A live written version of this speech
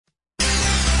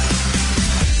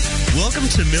Welcome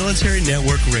to Military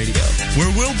Network Radio,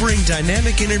 where we'll bring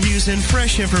dynamic interviews and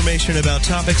fresh information about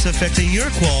topics affecting your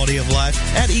quality of life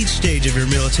at each stage of your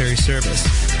military service.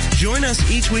 Join us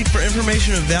each week for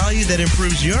information of value that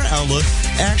improves your outlook,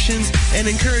 actions, and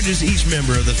encourages each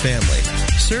member of the family.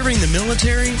 Serving the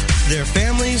military, their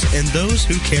families, and those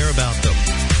who care about them.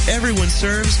 Everyone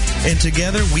serves, and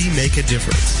together we make a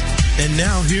difference. And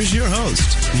now, here's your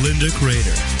host, Linda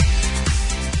Crater.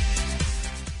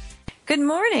 Good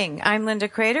morning. I'm Linda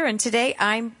Crater, and today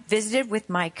I'm visited with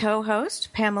my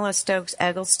co-host, Pamela Stokes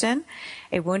Eggleston,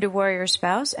 a Wounded Warrior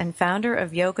spouse and founder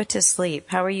of Yoga to Sleep.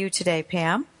 How are you today,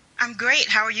 Pam? I'm great.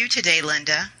 How are you today,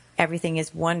 Linda? Everything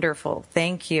is wonderful.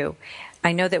 Thank you.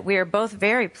 I know that we are both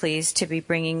very pleased to be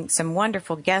bringing some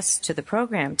wonderful guests to the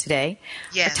program today.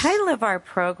 Yes. The title of our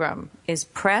program is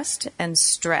Pressed and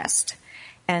Stressed,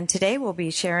 and today we'll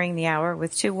be sharing the hour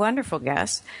with two wonderful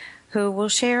guests who will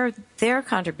share their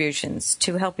contributions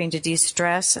to helping to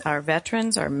de-stress our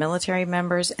veterans, our military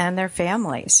members, and their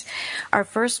families. Our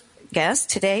first guest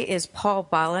today is Paul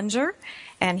Bollinger,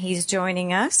 and he's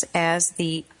joining us as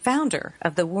the founder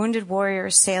of the Wounded Warrior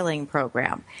Sailing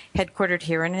Program, headquartered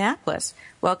here in Annapolis.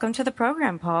 Welcome to the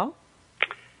program, Paul.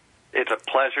 It's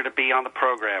a pleasure to be on the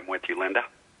program with you, Linda.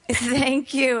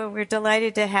 Thank you. We're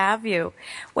delighted to have you.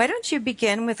 Why don't you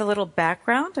begin with a little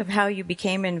background of how you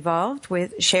became involved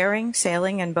with sharing,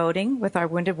 sailing, and boating with our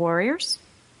Wounded Warriors?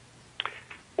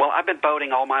 Well, I've been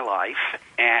boating all my life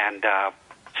and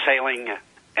sailing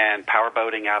and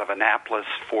powerboating out of Annapolis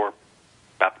for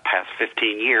about the past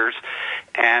 15 years.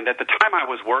 And at the time I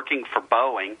was working for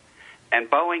Boeing, and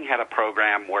Boeing had a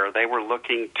program where they were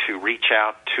looking to reach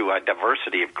out to a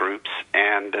diversity of groups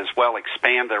and as well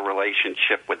expand their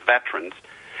relationship with veterans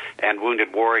and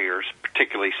wounded warriors,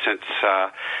 particularly since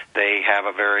they have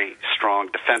a very strong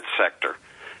defense sector.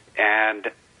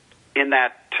 And in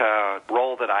that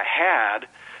role that I had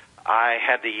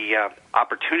the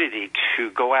opportunity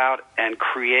to go out and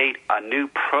create a new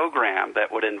program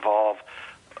that would involve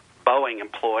Boeing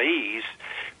employees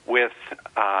with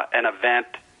an event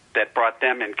that brought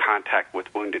them in contact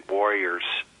with wounded warriors.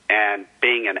 And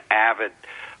being an avid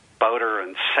boater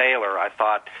and sailor, I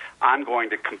thought, I'm going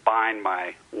to combine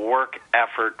my work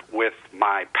effort with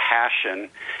my passion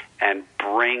and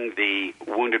bring the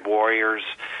wounded warriors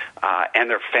and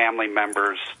their family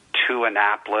members to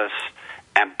Annapolis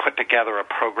and put together a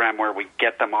program where we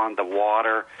get them on the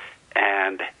water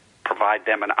and provide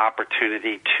them an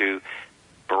opportunity to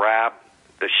grab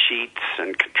the sheets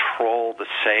and control the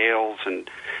sails and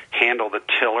handle the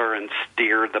tiller and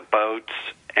steer the boats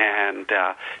and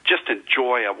just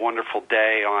enjoy a wonderful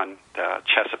day on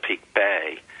Chesapeake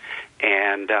Bay.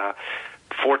 And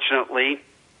fortunately,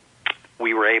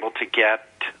 we were able to get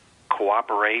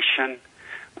cooperation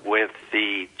with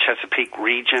the Chesapeake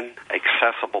Region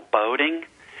Accessible Boating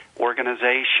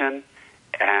Organization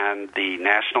and the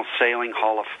National Sailing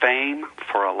Hall of Fame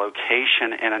for a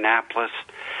location in Annapolis.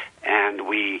 And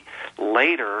we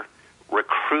later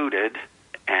recruited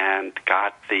and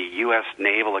got the U.S.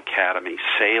 Naval Academy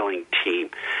sailing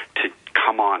team to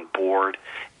come on board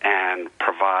and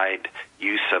provide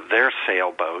use of their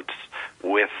sailboats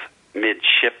with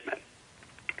midshipmen.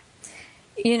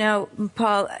 You know,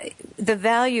 Paul, the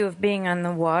value of being on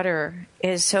the water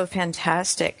is so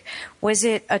fantastic. Was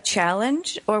it a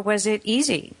challenge or was it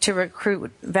easy to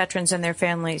recruit veterans and their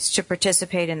families to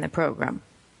participate in the program?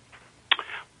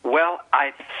 Well,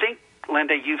 I think,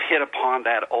 Linda, you've hit upon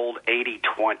that old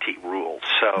 80-20 rule.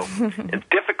 So as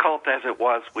difficult as it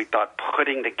was, we thought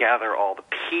putting together all the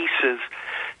pieces,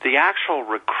 the actual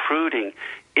recruiting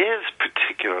is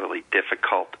particularly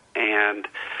difficult. And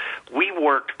we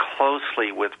worked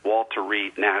closely with Walter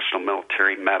Reed National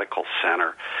Military Medical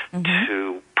Center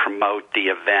to promote the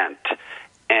event.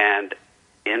 And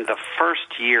in the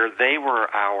first year, they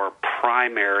were our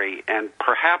primary and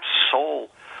perhaps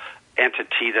sole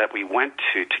entity that we went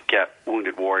to get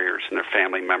wounded warriors and their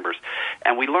family members.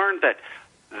 And we learned that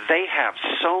they have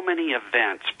so many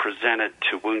events presented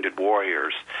to wounded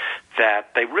warriors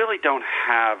that they really don't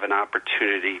have an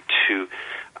opportunity to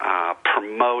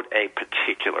promote a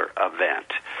particular event.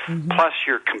 Plus,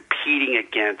 you're competing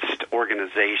against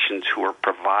organizations who are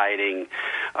providing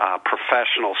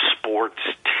professional sports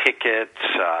tickets,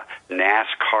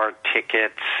 NASCAR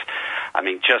tickets. I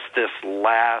mean, just this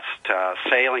last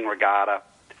sailing regatta,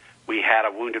 we had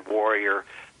a wounded warrior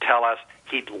tell us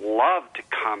he'd love to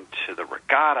come to the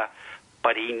regatta,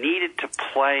 but he needed to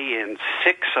play in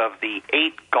 6 of the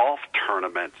 8 golf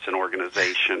tournaments an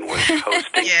organization was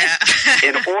hosting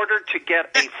in order to get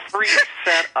a free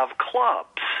set of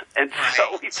clubs. And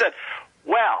so he said,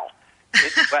 well,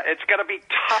 it's going to be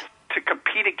tough to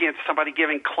compete against somebody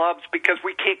giving clubs because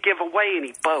we can't give away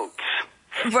any boats.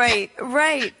 Right.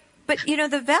 But,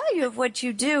 the value of what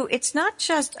you do, it's not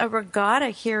just a regatta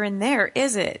here and there,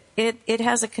 is it? It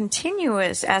has a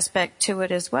continuous aspect to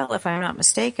it as well, if I'm not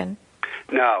mistaken.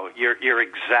 No, you're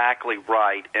exactly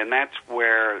right, and that's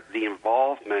where the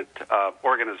involvement of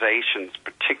organizations,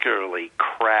 particularly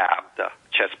CRAB, the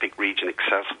Chesapeake Region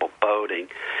Accessible Boating,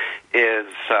 is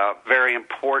very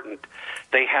important.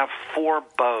 They have 4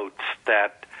 boats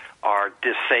that are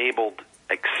disabled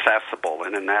accessible,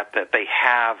 and in that they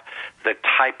have the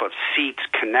type of seats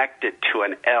connected to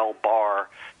an L bar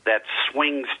that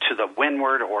swings to the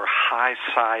windward or high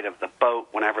side of the boat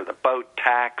whenever the boat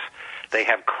tacks. They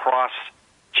have cross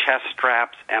chest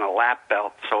straps and a lap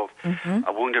belt, so if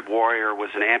a wounded warrior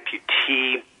was an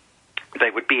amputee, they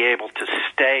would be able to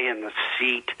stay in the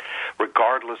seat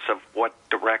regardless of what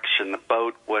direction the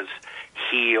boat was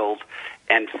heeled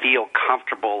and feel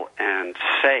comfortable and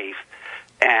safe.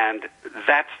 And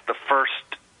that's the first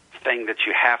thing that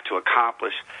you have to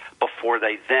accomplish before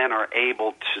they then are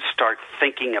able to start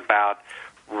thinking about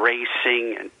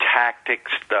racing and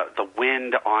tactics, the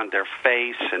wind on their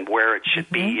face and where it should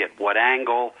be, at what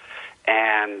angle.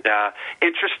 And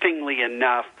interestingly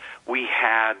enough, we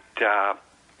had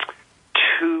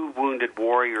 2 wounded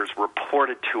warriors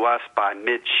reported to us by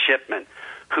midshipmen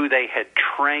who they had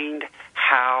trained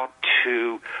how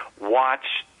to watch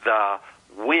the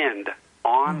wind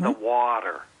on the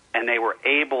water, and they were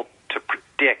able to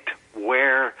predict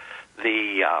where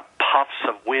the puffs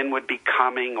of wind would be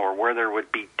coming or where there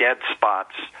would be dead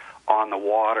spots on the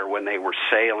water when they were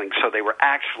sailing. So they were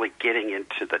actually getting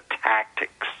into the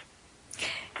tactics.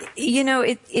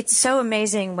 It's so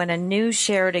amazing when a new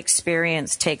shared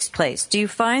experience takes place. Do you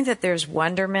find that there's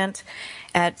wonderment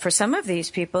for some of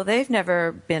these people? They've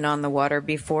never been on the water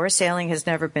before. Sailing has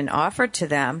never been offered to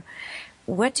them.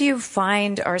 What do you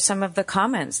find are some of the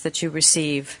comments that you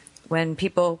receive when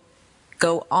people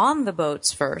go on the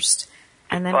boats first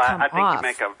and then come off? I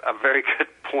think you make a very good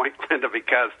point, Linda,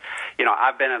 because,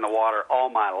 I've been in the water all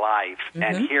my life,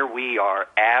 and here we are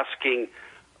asking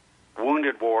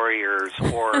wounded warriors,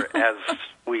 or as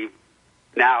we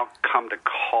now come to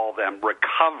call them,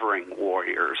 recovering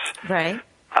warriors, right,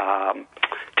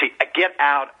 to get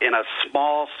out in a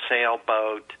small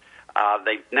sailboat.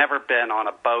 They've never been on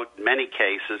a boat in many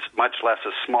cases, much less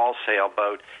a small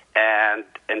sailboat, and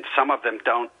some of them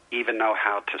don't even know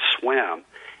how to swim.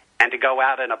 And to go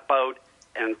out in a boat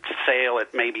and sail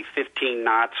at maybe 15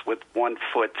 knots with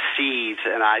 1-foot seas,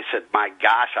 and I said, my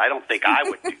gosh, I don't think I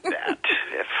would do that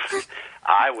if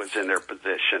I was in their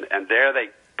position. And there they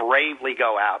bravely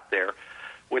go out there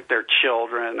with their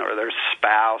children or their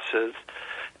spouses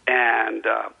and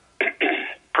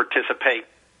participate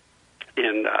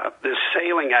in this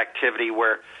sailing activity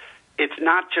where it's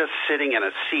not just sitting in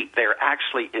a seat. They're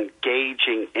actually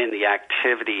engaging in the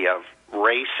activity of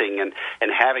racing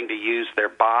and having to use their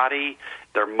body,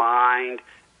 their mind,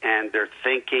 and their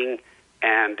thinking,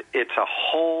 and it's a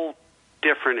whole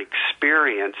different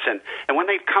experience. And when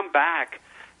they come back,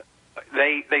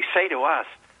 they say to us,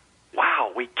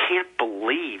 wow, we can't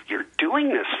believe you're doing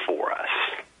this for us.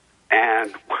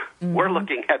 And we're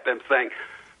looking at them saying,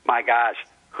 my gosh,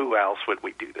 who else would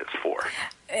we do this for?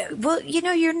 Well,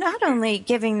 you're not only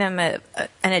giving them an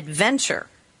adventure,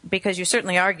 because you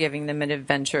certainly are giving them an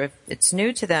adventure if it's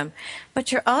new to them,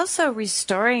 but you're also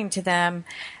restoring to them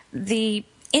the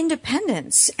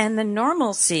independence and the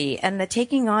normalcy and the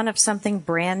taking on of something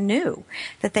brand new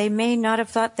that they may not have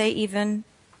thought they even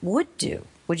would do.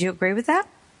 Would you agree with that?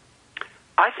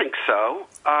 I think so.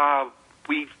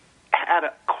 We've had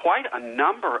quite a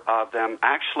number of them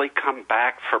actually come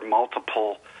back for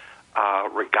multiple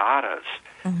regattas,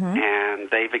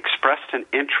 and they've expressed an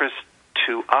interest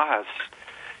to us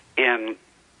in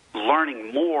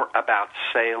learning more about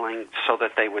sailing so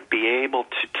that they would be able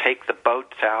to take the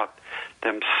boats out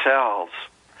themselves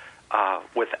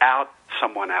without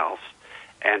someone else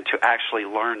and to actually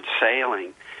learn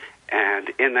sailing. And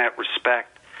in that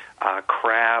respect,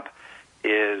 CRAB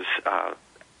is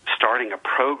starting a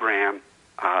program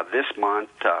this month,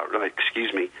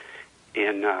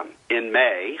 in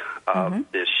May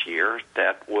of this year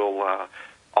that will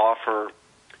offer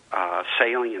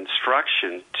sailing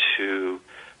instruction to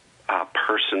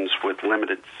persons with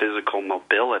limited physical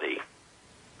mobility.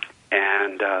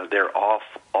 And they're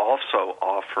also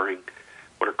offering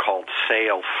what are called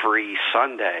sail-free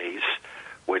Sundays,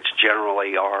 which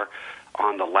generally are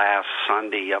on the last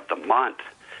Sunday of the month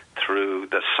through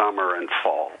the summer and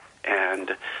fall.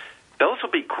 And those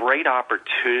will be great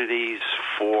opportunities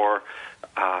for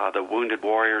the wounded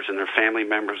warriors and their family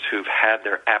members who've had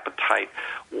their appetite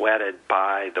whetted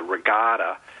by the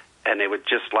regatta, and they would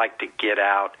just like to get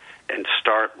out and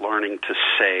start learning to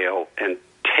sail and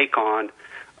take on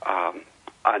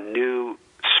a new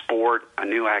sport, a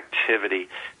new activity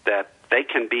that they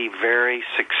can be very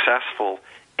successful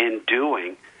in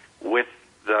doing with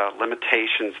the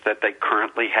limitations that they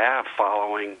currently have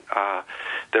following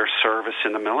their service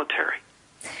in the military.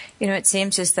 You know, it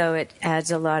seems as though it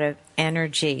adds a lot of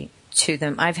energy to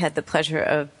them. I've had the pleasure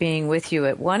of being with you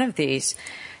at one of these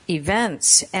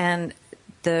events, and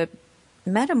the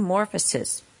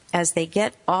metamorphosis as they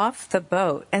get off the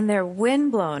boat and they're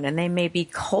windblown and they may be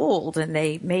cold and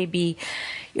they may be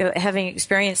having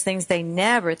experienced things they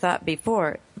never thought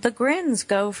before, the grins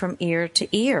go from ear to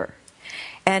ear.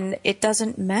 And it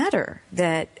doesn't matter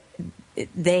that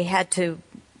they had to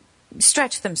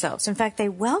stretch themselves. In fact, they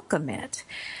welcome it.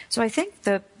 So I think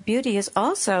the beauty is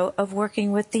also of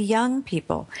working with the young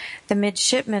people. The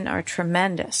midshipmen are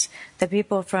tremendous. The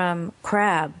people from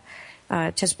CRAB,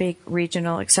 Chesapeake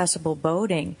Regional Accessible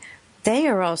Boating, they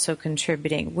are also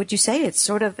contributing. Would you say it's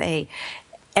sort of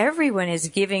everyone is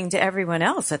giving to everyone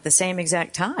else at the same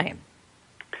exact time?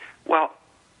 Well,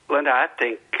 Linda, I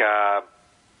think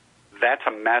that's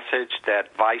a message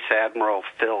that Vice Admiral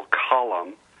Phil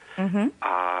Cullum,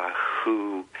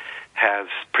 who has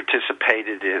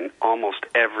participated in almost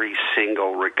every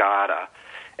single regatta,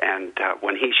 and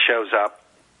when he shows up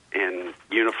in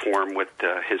uniform with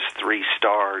his 3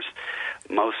 stars,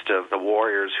 most of the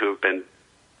warriors who have been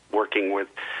working with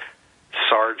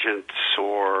sergeants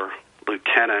or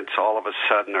lieutenants all of a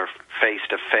sudden are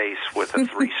face-to-face with a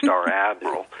 3-star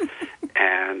admiral.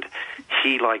 And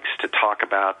he likes to talk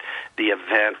about the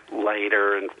event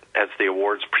later, and as the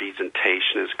awards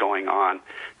presentation is going on,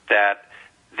 that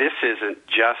this isn't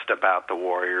just about the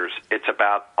warriors, it's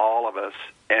about all of us,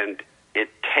 and it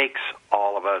takes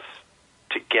all of us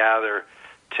together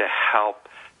to help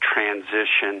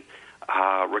transition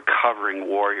recovering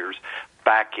warriors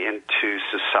back into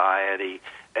society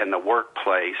and the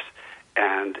workplace.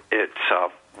 And it's a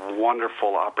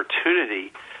wonderful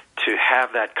opportunity to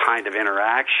have that kind of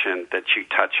interaction that you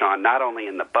touch on, not only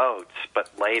in the boats, but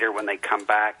later when they come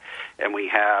back and we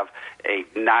have a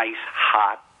nice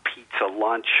hot pizza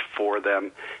lunch for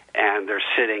them, and they're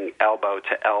sitting elbow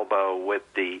to elbow with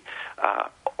the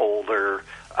older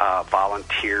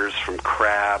volunteers from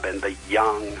CRAB and the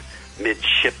young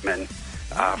midshipmen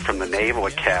from the Naval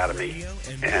Academy.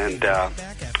 And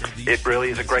it really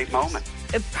is a great moment.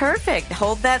 Perfect.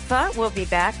 Hold that thought. We'll be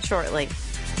back shortly.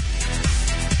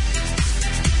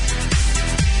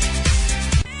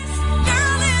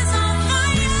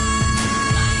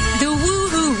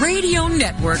 Radio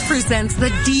Network presents the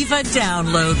Diva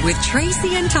Download with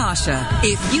Tracy and Tasha.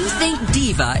 If you think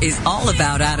Diva is all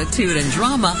about attitude and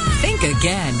drama, think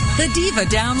again. The Diva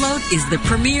Download is the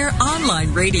premier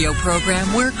online radio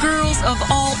program where girls of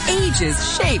all ages,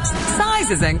 shapes,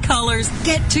 sizes, and colors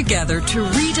get together to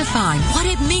redefine what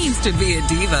it means to be a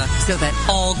diva so that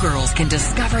all girls can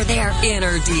discover their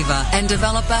inner diva and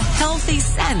develop a healthy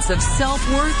sense of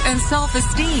self-worth and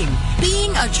self-esteem.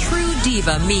 Being a true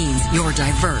diva means you're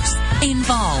diverse,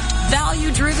 involved,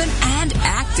 value-driven, and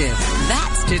active.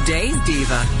 That's today's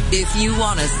diva. If you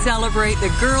want to celebrate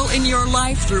the girl in your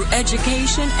life through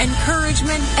education,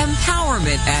 encouragement,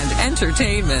 empowerment, and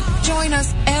entertainment, join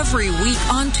us every week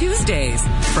on Tuesdays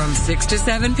from 6 to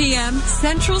 7 p.m.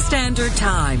 Central Standard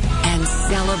Time and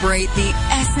celebrate the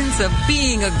essence of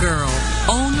being a girl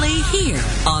only here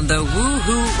on the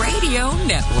Woohoo Radio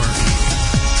Network.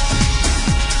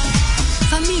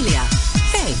 Familia,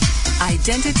 faith,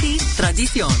 identity,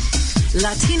 tradición.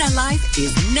 Latina life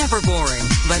is never boring,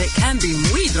 but it can be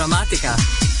muy dramática.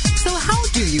 So how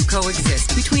do you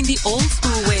coexist between the old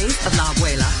school ways of la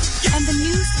abuela and the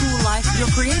new school life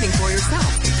you're creating for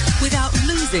yourself without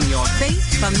losing your faith,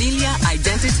 familia,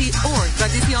 identity, or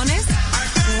tradiciones?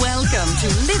 Welcome to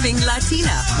Living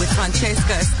Latina with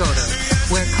Francesca Escoto,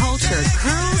 where culture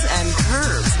curls and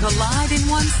curves collide in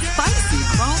one spicy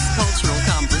cross-cultural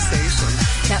conversation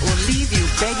that will leave you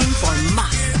begging for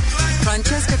más.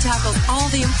 Francesca tackles all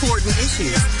the important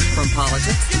issues, from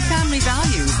politics to family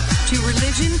values, to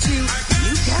religion to,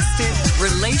 you guessed it,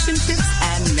 relationships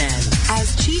and men.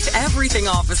 As Chief Everything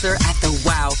Officer at the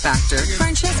Wow Factor,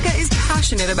 Francesca is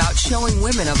passionate about showing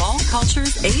women of all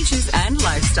cultures, ages, and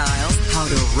lifestyles how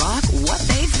to rock what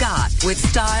they've got with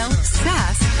style,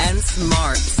 sass, and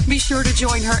smarts. Be sure to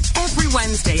join her every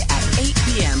Wednesday at 8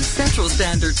 p.m. Central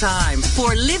Standard Time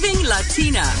for Living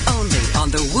Latina, only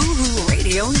on the Woohoo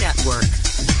Radio Network.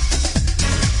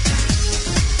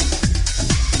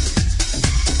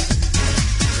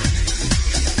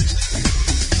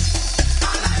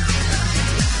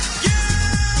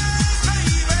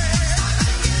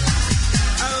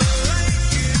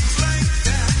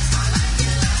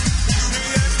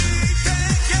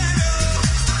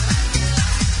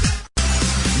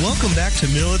 back to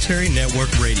Military Network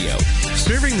Radio,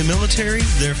 serving the military,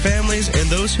 their families, and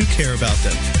those who care about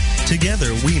them.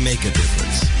 Together, we make a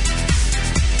difference.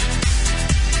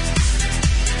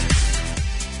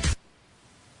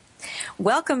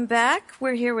 Welcome back.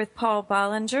 We're here with Paul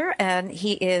Bollinger, and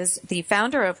he is the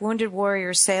founder of Wounded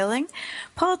Warrior Sailing.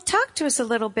 Paul, talk to us a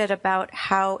little bit about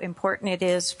how important it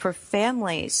is for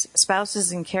families,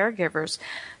 spouses, and caregivers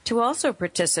to also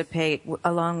participate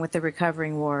along with the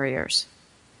recovering warriors.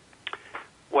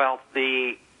 Well,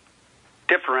 the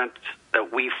difference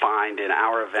that we find in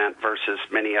our event versus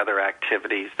many other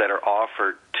activities that are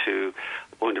offered to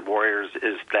Wounded Warriors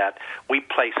is that we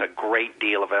place a great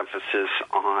deal of emphasis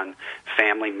on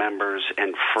family members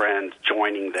and friends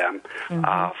joining them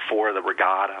for the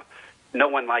regatta. No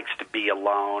one likes to be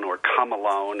alone or come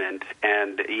alone,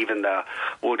 and even the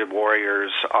Wounded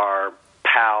Warriors are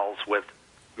pals with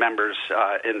members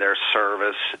in their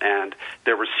service, and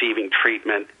they're receiving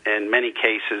treatment in many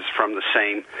cases from the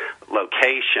same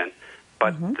location.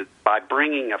 But by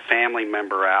bringing a family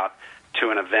member out to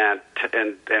an event,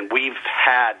 and we've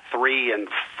had 3 and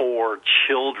 4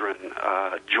 children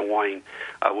join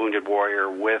a Wounded Warrior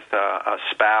with a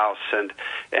spouse, and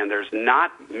there's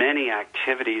not many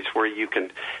activities where you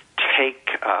can take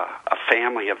a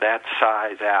family of that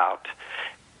size out,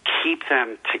 keep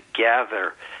them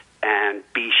together, and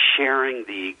be sharing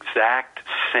the exact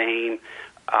same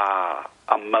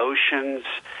emotions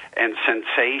and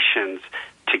sensations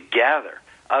together,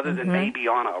 other than maybe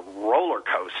on a roller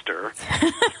coaster.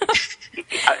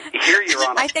 Here you're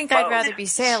on a I think boat. I'd rather be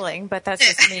sailing, but that's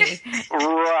just me.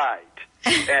 Right.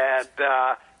 And,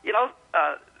 there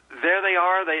they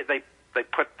are. They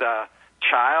put the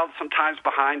child sometimes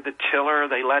behind the tiller.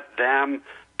 They let them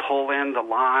pull in the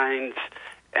lines,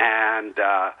 and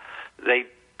they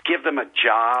give them a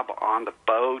job on the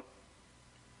boat.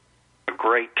 A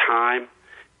great time.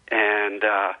 And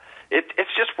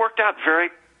it's just worked out very,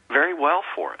 very well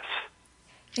for us.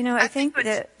 You know, I think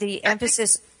that the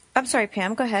emphasis... I'm sorry,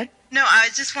 Pam, go ahead. No, I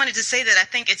just wanted to say that I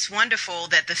think it's wonderful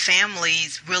that the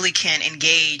families really can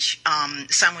engage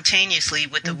simultaneously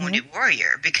with the Wounded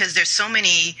Warrior, because there's so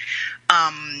many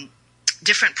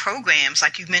different programs,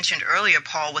 like you mentioned earlier,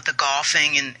 Paul, with the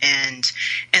golfing and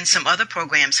some other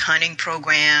programs, hunting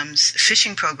programs,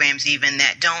 fishing programs even,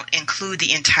 that don't include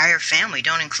the entire family,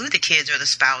 don't include the kids or the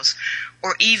spouse,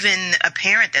 or even a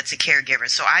parent that's a caregiver.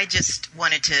 So I just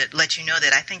wanted to let you know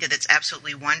that I think that it's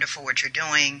absolutely wonderful what you're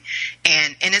doing,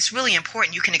 and it's really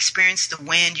important. You can experience the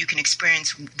wind, you can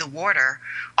experience the water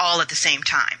all at the same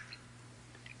time.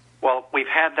 Well, we've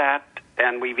had that,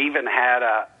 and we've even had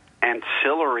a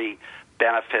ancillary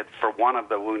benefit for one of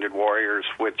the Wounded Warriors,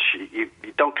 which you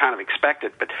don't kind of expect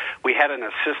it, but we had an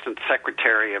assistant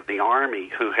secretary of the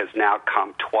Army who has now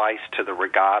come twice to the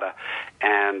regatta,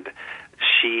 and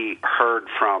she heard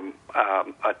from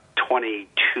a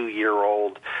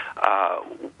 22-year-old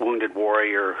Wounded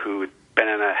Warrior who had been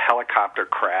in a helicopter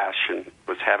crash and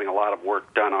was having a lot of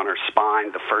work done on her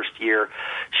spine. The first year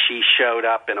she showed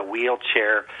up in a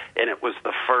wheelchair, and it was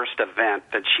the first event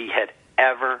that she had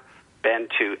ever been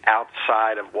to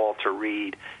outside of Walter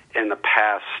Reed in the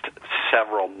past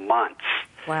several months.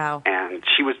 Wow. And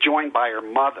she was joined by her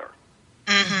mother.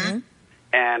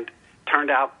 And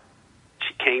turned out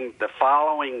she came the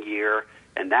following year,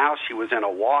 and now she was in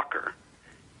a walker.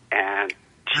 And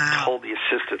she told the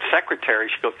assistant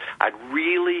secretary, she goes, I'd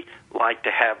really like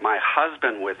to have my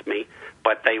husband with me,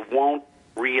 but they won't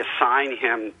reassign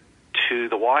him to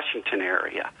the Washington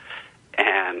area.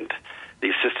 And the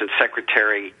assistant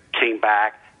secretary came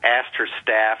back, asked her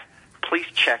staff, please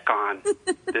check on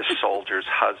this soldier's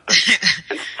husband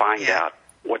and find out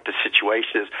what the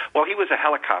situation is. Well, he was a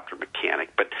helicopter mechanic,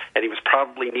 and he was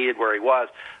probably needed where he was,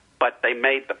 but they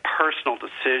made the personal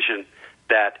decision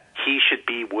that he should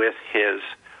be with his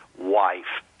wife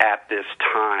at this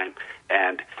time.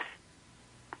 And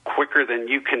quicker than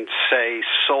you can say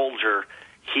soldier,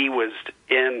 he was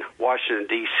in Washington,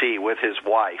 D.C. with his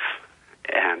wife,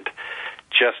 and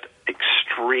just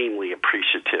extremely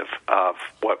appreciative of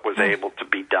what was able to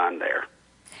be done there.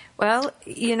 Well,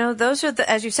 you know, those are,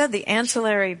 as you said, the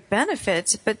ancillary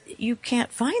benefits, but you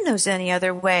can't find those any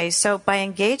other way. So by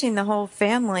engaging the whole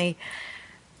family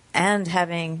and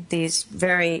having these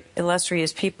very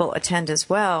illustrious people attend as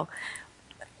well,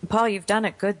 Paul, you've done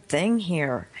a good thing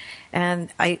here.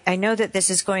 And I know that this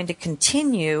is going to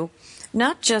continue,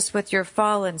 not just with your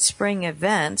fall and spring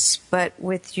events, but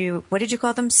with what did you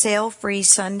call them, Sail-Free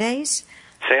Sundays?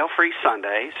 Sail-Free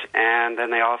Sundays, and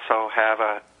then they also have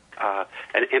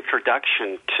an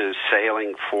introduction to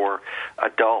sailing for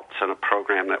adults, and a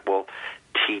program that will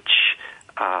teach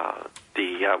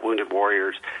the Wounded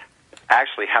Warriors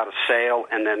actually how to sail,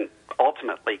 and then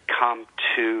ultimately come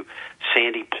to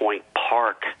Sandy Point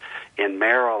Park in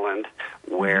Maryland,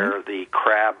 where the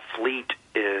crab fleet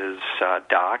is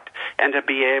docked, and to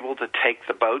be able to take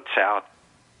the boats out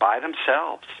by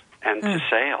themselves and to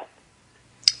sail.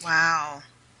 Wow.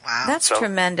 Wow. That's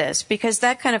tremendous, because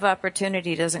that kind of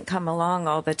opportunity doesn't come along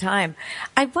all the time.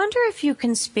 I wonder if you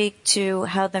can speak to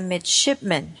how the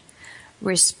midshipmen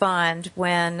respond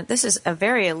when this is a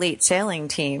very elite sailing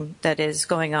team that is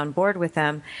going on board with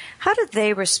them. How do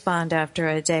they respond after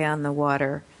a day on the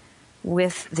water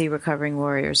with the recovering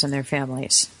warriors and their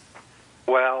families?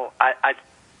 Well, I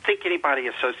think anybody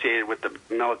associated with the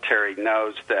military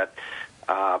knows that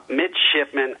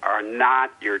midshipmen are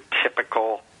not your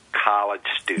typical college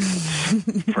students,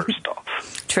 first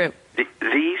off. True.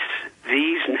 These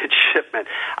midshipmen,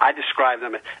 I describe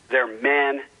them as they're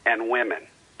men and women.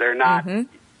 They're not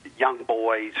young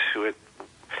boys who have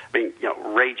been,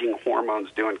 raging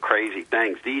hormones doing crazy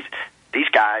things. These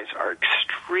guys are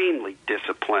extremely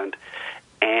disciplined,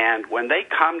 and when they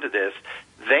come to this,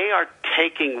 they are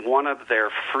taking one of their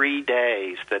free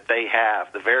days that they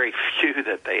have, the very few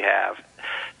that they have,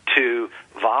 to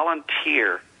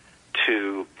volunteer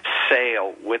to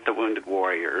sail with the Wounded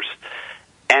Warriors,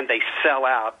 and they sell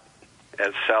out,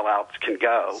 as sellouts can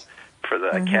go, for the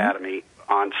Academy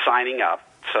on signing up.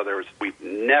 So we've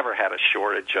never had a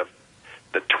shortage of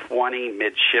the 20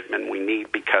 midshipmen we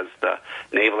need, because the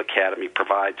Naval Academy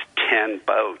provides 10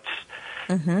 boats.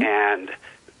 And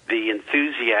the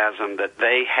enthusiasm that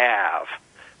they have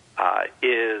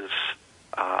is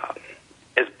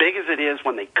as big as it is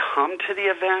when they come to the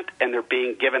event and they're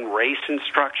being given race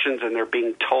instructions and they're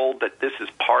being told that this is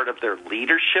part of their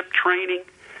leadership training,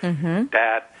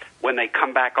 that when they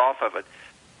come back off of it,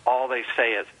 all they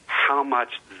say is how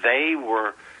much they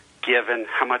were given,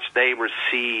 how much they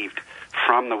received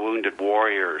from the Wounded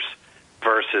Warriors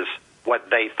versus what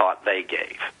they thought they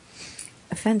gave.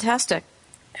 Fantastic.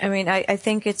 I mean, I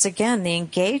think it's, again, the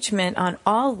engagement on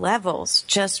all levels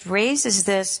just raises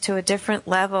this to a different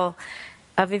level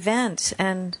of event.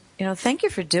 And, thank you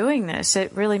for doing this.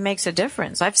 It really makes a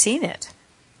difference. I've seen it.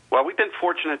 Well, we've been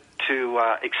fortunate to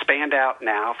expand out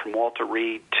now from Walter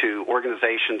Reed to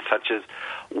organizations such as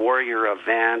Warrior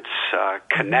Events,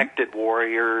 Connected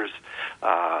Warriors,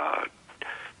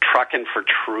 Truckin' for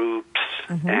Troops,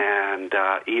 and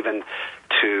even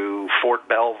to Fort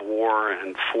Belvoir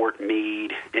and Fort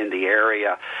Meade in the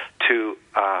area to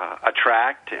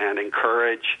attract and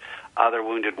encourage other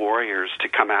Wounded Warriors to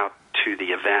come out to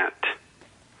the event.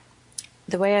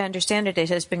 The way I understand it, it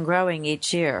has been growing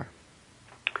each year.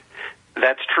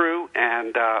 That's true,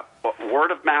 and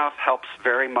word of mouth helps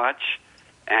very much.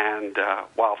 And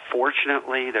while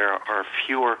fortunately there are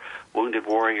fewer Wounded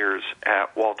Warriors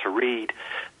at Walter Reed,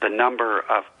 the number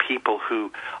of people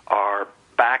who are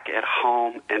back at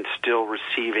home and still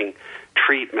receiving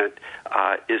treatment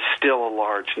is still a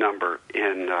large number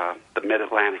in the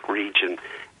Mid-Atlantic region.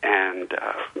 And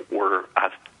we're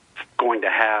going to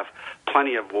have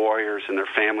plenty of warriors and their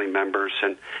family members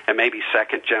and maybe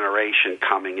second generation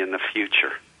coming in the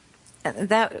future.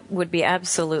 That would be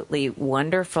absolutely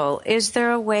wonderful. Is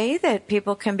there a way that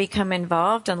people can become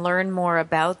involved and learn more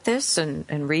about this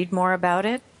and read more about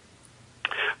it?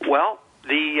 Well,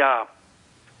 the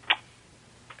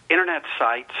internet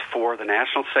sites for the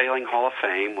National Sailing Hall of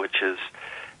Fame, which is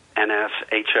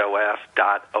nshof.org,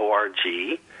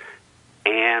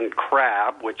 and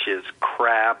CRAB, which is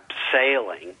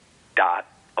crabsailing.org,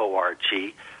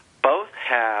 both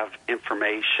have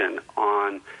information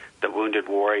on the Wounded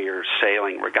Warrior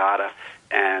Sailing Regatta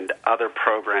and other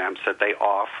programs that they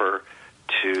offer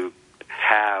to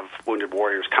have Wounded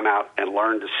Warriors come out and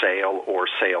learn to sail or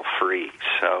sail free.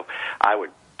 So I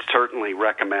would certainly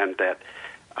recommend that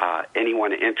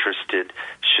anyone interested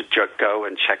should go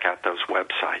and check out those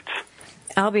websites.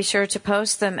 I'll be sure to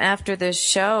post them after this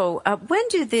show. When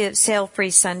do the Sail Free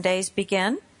Sundays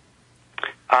begin?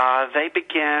 They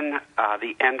begin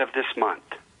the end of this month.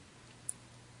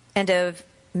 End of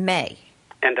May.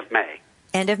 End of May.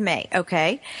 End of May,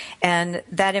 okay. And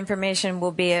that information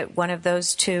will be at one of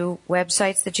those two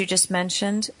websites that you just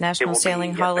mentioned, National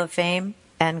Sailing Hall of Fame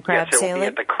and Crab Sailing? Yes, it will be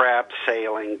at the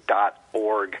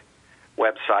crabsailing.org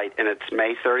website, and it's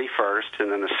May 31st,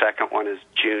 and then the second one is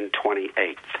June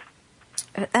 28th.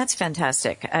 That's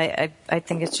fantastic. I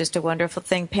think it's just a wonderful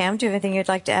thing. Pam, do you have anything you'd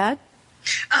like to add?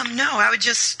 No, I would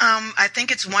just, I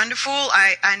think it's wonderful.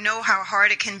 I know how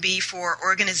hard it can be for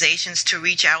organizations to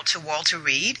reach out to Walter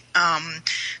Reed.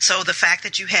 So the fact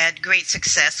that you had great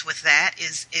success with that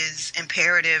is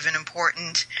imperative and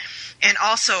important. And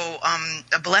also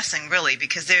a blessing, really,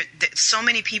 because there so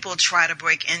many people try to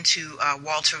break into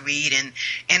Walter Reed.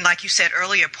 And like you said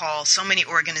earlier, Paul, so many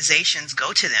organizations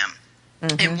go to them.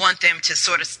 Mm-hmm. And want them to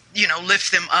sort of,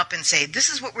 lift them up and say, this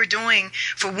is what we're doing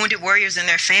for wounded warriors and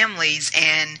their families.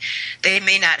 And they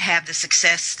may not have the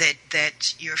success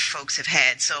that your folks have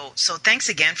had. So thanks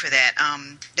again for that.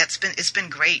 It's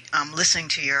been great listening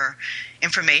to your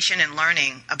information and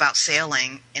learning about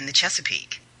sailing in the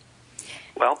Chesapeake.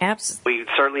 Well, we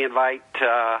certainly invite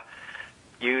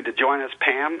you to join us,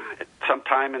 Pam, at some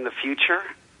time in the future.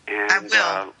 And,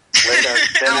 I will.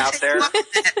 Linda's been out there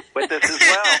with us as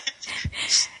well.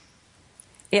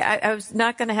 Yeah, I was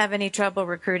not going to have any trouble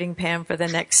recruiting Pam for the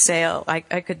next sail. I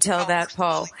could tell that,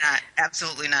 Paul.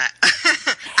 Absolutely not.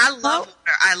 I love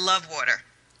water. I love water.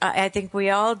 I think we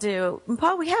all do. And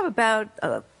Paul, we have about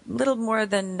a little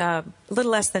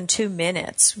less than 2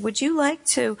 minutes. Would you like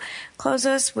to close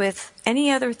us with any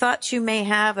other thoughts you may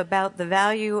have about the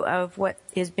value of what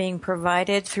is being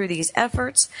provided through these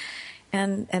efforts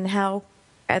and how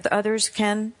others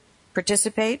can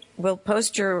participate? We'll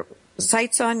post your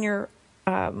sites on your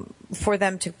for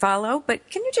them to follow, but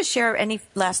can you just share any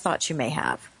last thoughts you may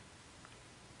have?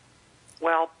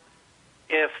 Well,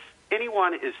 if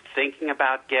anyone is thinking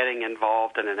about getting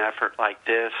involved in an effort like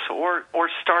this or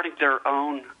starting their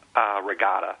own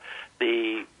regatta,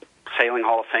 the Sailing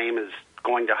Hall of Fame is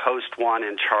going to host one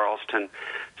in Charleston,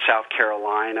 South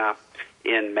Carolina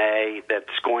in May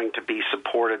that's going to be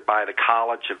supported by the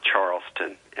College of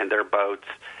Charleston and their boats.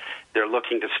 They're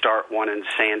looking to start one in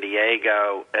San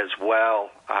Diego as well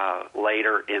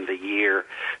later in the year.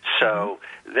 So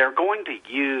they're going to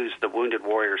use the Wounded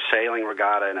Warrior Sailing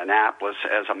Regatta in Annapolis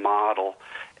as a model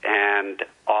and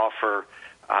offer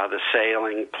the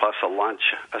sailing plus a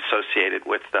lunch associated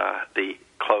with the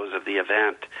close of the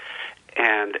event.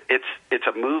 And it's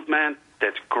a movement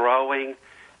that's growing.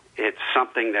 It's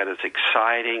something that is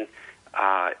exciting.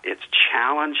 It's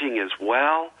challenging as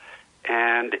well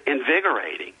and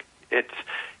invigorating.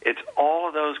 It's all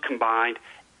of those combined,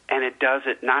 and it does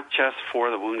it not just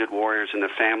for the wounded warriors and the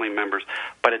family members,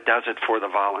 but it does it for the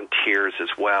volunteers as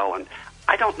well. And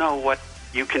I don't know what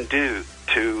you can do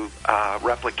to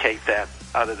replicate that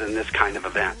other than this kind of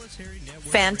event.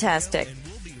 Fantastic. And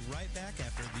we'll be right back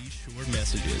after these short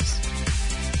messages.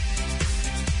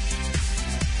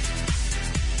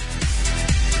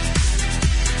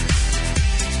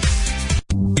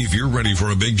 If you're ready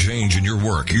for a big change in your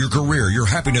work, your career, your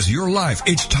happiness, your life,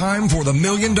 it's time for the $1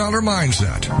 Million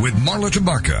Mindset with Marla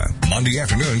Tabaka. Monday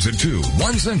afternoons at 2,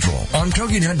 1 Central on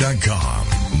TogiNet.com.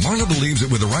 Marla believes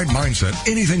that with the right mindset,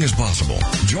 anything is possible.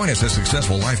 Join us as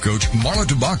successful life coach Marla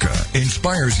Tabaka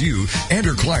inspires you and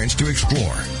her clients to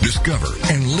explore, discover,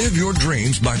 and live your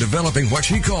dreams by developing what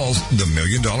she calls the $1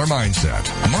 Million Mindset.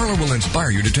 Marla will inspire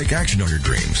you to take action on your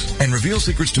dreams and reveal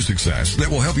secrets to success that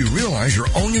will help you realize your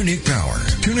own unique power.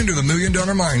 Tune into the $1 Million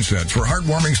Mindset for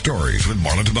heartwarming stories with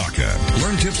Marla Tabaka.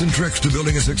 Learn tips and tricks to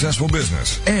building a successful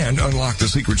business and unlock the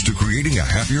secrets to creating a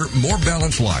happier, more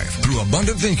balanced life through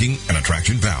abundant thinking and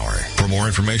attraction power. For more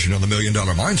information on the $1 Million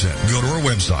Mindset, go to our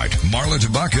website,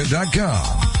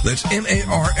 marlatabaka.com. That's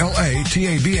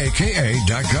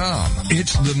MarlaTabaka.com.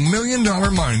 It's the $1 Million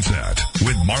Mindset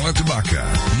with Marla Tabaka.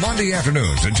 Monday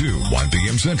afternoons at 2, 1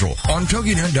 p.m. Central on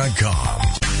TogiNet.com.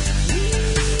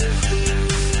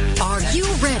 Are you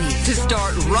ready to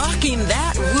start rocking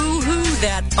that woohoo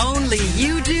that only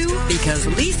you do? Because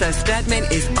Lisa Stedman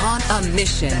is on a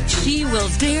mission. She will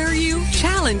dare you,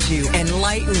 challenge you,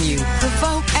 enlighten you,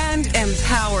 provoke and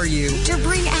empower you to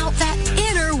bring out that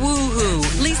inner woohoo.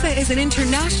 Lisa is an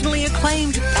internationally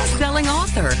acclaimed best-selling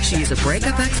author. She is a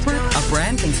breakup expert, a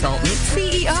brand consultant,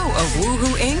 CEO of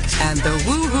Woohoo Inc. and the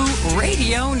Woohoo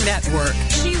Radio Network.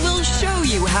 She will show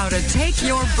you how to take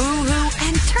your boohoo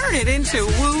and turn it into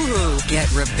woohoo.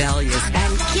 Get rebellious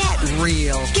and get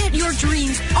real. Get your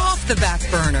dreams off the back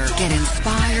burner. Get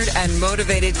inspired and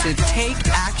motivated to take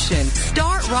action.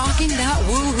 Start rocking that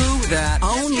woohoo that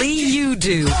only you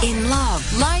do in love,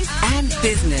 life, and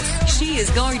business. She is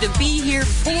going to be here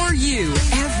for you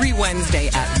every Wednesday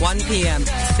at 1 p.m.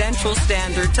 Central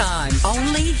Standard Time.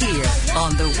 Only here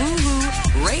on the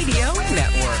Woohoo Radio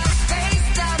Network.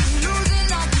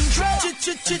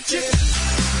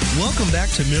 Welcome back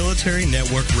to Military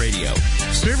Network Radio,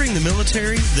 serving the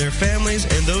military, their families,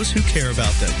 and those who care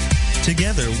about them.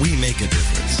 Together, we make a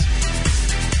difference.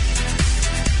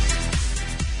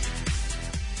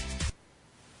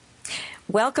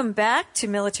 Welcome back to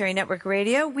Military Network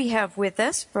Radio. We have with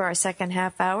us for our second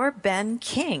half hour, Ben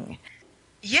King.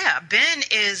 Yeah, Ben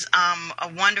is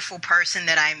a wonderful person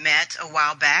that I met a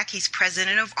while back. He's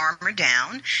president of Armor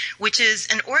Down, which is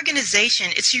an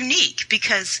organization. It's unique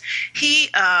because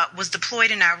he was deployed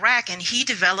in Iraq, and he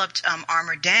developed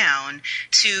Armor Down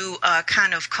to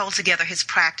kind of cull together his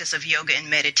practice of yoga and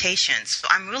meditation. So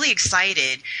I'm really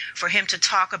excited for him to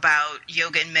talk about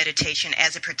yoga and meditation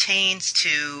as it pertains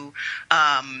to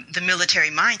the military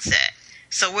mindset.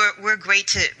 So we're great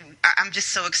to. I'm just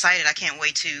so excited. I can't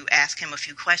wait to ask him a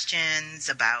few questions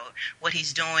about what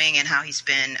he's doing and how he's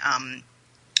been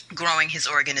growing his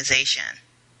organization.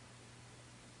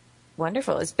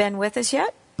 Wonderful. Is Ben with us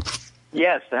yet?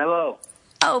 Yes. Hello.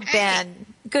 Oh, Ben.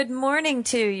 Good morning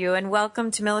to you, and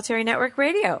welcome to Military Network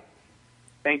Radio.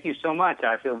 Thank you so much.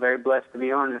 I feel very blessed to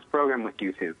be on this program with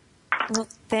you two. Well,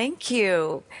 thank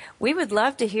you. We would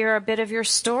love to hear a bit of your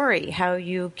story, how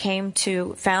you came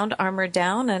to found Armor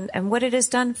Down and what it has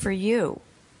done for you.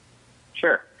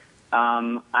 Sure.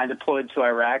 I deployed to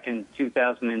Iraq in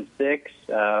 2006,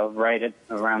 right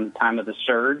around the time of the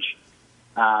surge.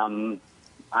 I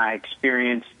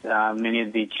experienced many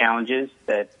of the challenges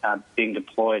that being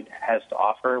deployed has to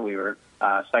offer. We were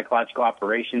a psychological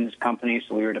operations company,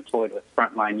 so we were deployed with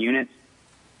frontline units.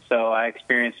 So I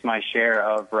experienced my share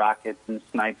of rockets and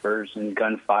snipers and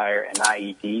gunfire and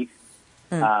IEDs.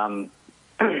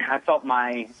 I felt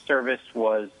my service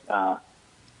was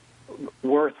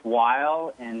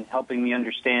worthwhile in helping me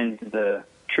understand the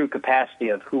true capacity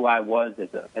of who I was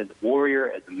as a warrior,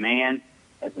 as a man,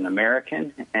 as an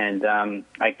American. And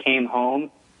I came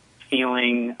home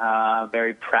feeling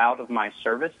very proud of my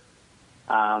service.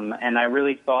 And I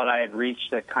really thought I had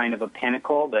reached a kind of a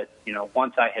pinnacle that,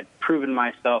 once I had proven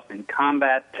myself in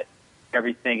combat, that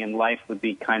everything in life would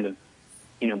be kind of,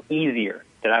 easier,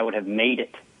 that I would have made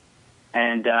it.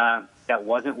 And that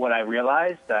wasn't what I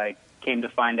realized. I came to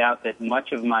find out that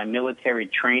much of my military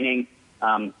training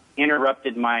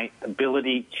interrupted my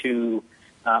ability to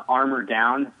armor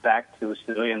down back to a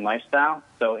civilian lifestyle.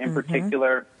 So in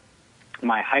particular,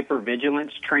 my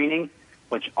hypervigilance training,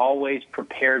 which always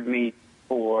prepared me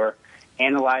for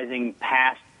analyzing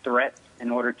past threats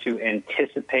in order to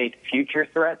anticipate future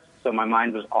threats. So my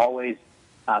mind was always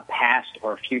past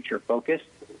or future focused.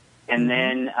 And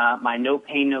then my no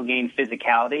pain, no gain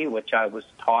physicality, which I was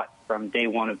taught from day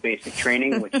one of basic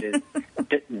training, which is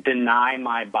deny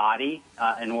my body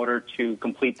in order to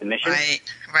complete the mission.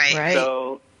 Right.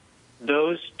 So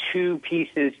those two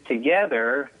pieces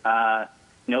together,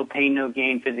 no pain, no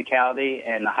gain physicality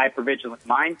and the hypervigilant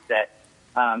mindset,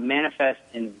 manifest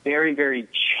in very, very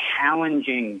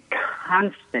challenging,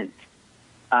 constant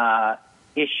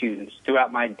issues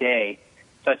throughout my day,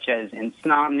 such as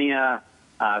insomnia,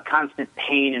 constant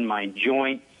pain in my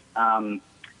joints, a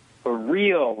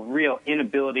real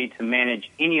inability to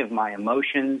manage any of my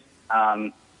emotions.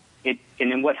 And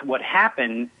then what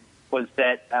happened was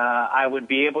that I would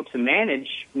be able to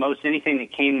manage most anything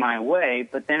that came my way,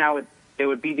 but then there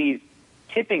would be these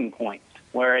tipping points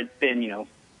where it's been,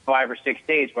 5 or 6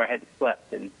 days where I hadn't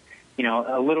slept, and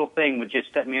a little thing would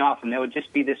just set me off, and there would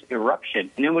just be this eruption,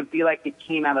 and it would be like it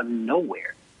came out of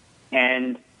nowhere,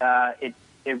 and it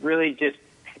really just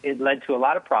led to a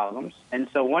lot of problems. And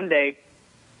so one day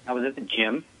I was at the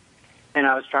gym, and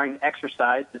I was trying to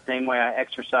exercise the same way I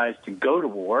exercised to go to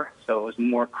war, so it was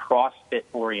more CrossFit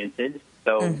oriented,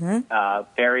 so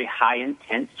very high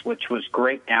intense, which was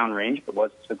great downrange, but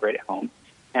wasn't so great at home.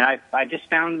 And I just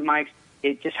found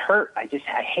it just hurt. I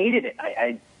hated it.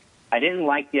 I didn't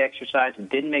like the exercise. It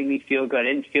didn't make me feel good. I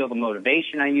didn't feel the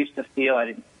motivation I used to feel. I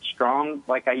didn't strong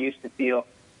like I used to feel.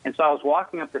 And so I was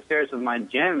walking up the stairs of my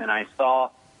gym, and I saw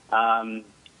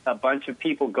a bunch of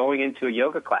people going into a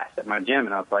yoga class at my gym,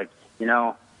 and I was like,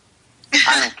 I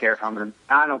don't care if I'm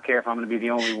gonna be the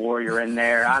only warrior in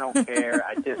there. I don't care.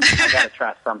 I gotta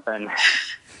try something.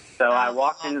 So I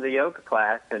walked into the yoga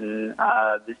class, and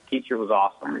this teacher was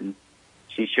awesome, and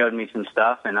she showed me some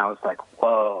stuff, and I was like,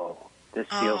 whoa, this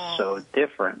feels so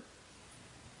different.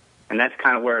 And that's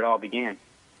kind of where it all began.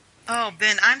 Oh,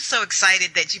 Ben, I'm so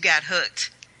excited that you got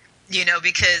hooked,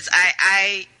 because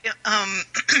I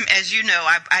as you know,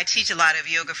 I teach a lot of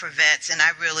yoga for vets, and I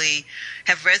really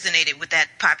have resonated with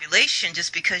that population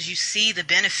just because you see the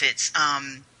benefits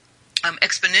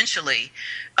exponentially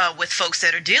with folks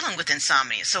that are dealing with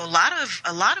insomnia. So a lot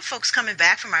of folks coming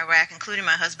back from Iraq, including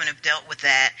my husband, have dealt with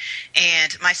that,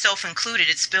 and myself included.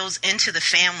 It spills into the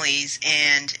families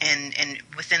and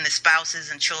within the spouses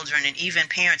and children and even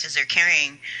parents as they're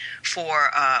caring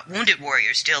for wounded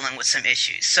warriors dealing with some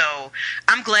issues. So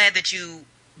I'm glad that you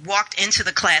walked into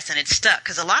the class and it stuck?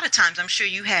 Because a lot of times I'm sure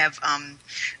you have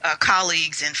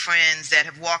colleagues and friends that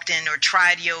have walked in or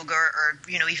tried yoga or,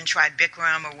 even tried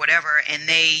Bikram or whatever, and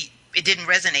it didn't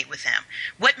resonate with them.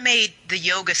 What made the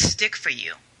yoga stick for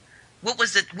you? What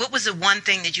was the one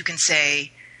thing that you can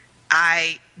say,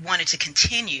 I wanted to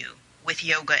continue with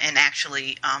yoga and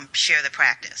actually share the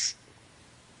practice?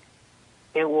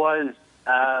 It was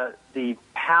the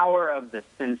power of the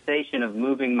sensation of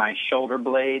moving my shoulder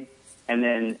blades and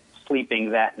then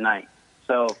sleeping that night.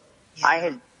 So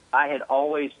yeah. I had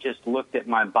always just looked at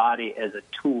my body as a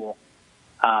tool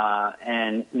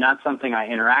and not something I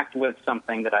interact with,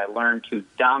 something that I learned to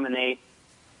dominate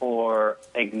or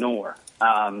ignore.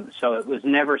 So it was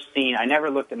never seen. I never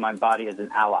looked at my body as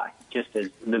an ally, just as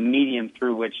the medium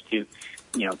through which to,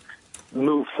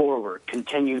 move forward,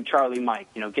 continue Charlie Mike,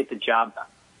 get the job done.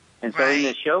 And so in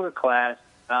this yoga class,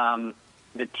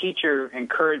 the teacher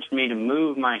encouraged me to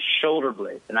move my shoulder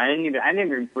blades, and I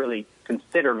didn't really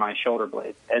consider my shoulder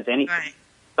blades as anything. Right.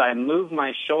 So I moved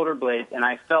my shoulder blades, and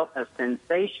I felt a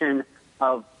sensation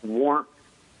of warmth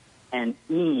and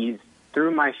ease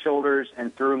through my shoulders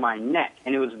and through my neck,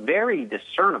 and it was very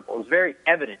discernible. It was very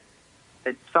evident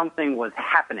that something was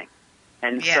happening,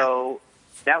 and so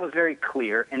that was very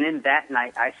clear. And then that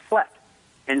night I slept,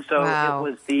 and so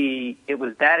it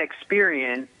was that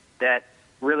experience that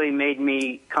really made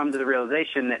me come to the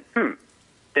realization that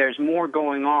there's more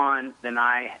going on than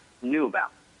I knew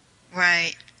about.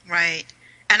 Right.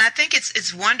 And I think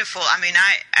it's wonderful. I mean,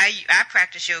 I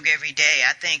practice yoga every day.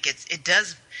 I think it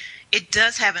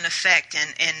does have an effect.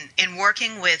 And in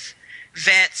working with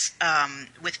vets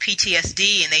with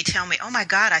PTSD, and they tell me, "Oh my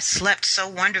God, I slept so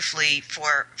wonderfully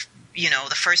for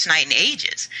the first night in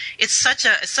ages." It's such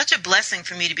a blessing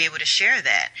for me to be able to share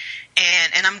that.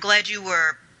 And I'm glad you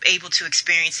were able to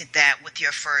experience that with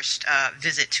your first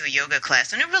visit to a yoga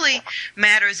class. And it really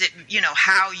matters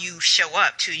how you show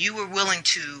up too. You were willing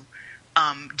to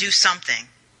do something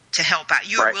to help out.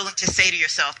 You were willing to say to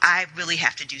yourself, I really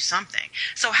have to do something.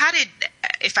 So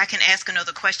if I can ask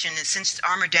another question, and since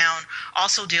Armor Down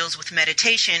also deals with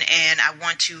meditation, and I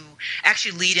want to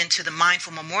actually lead into the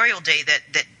Mindful Memorial Day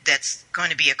that's going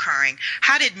to be occurring,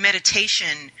 how did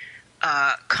meditation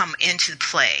come into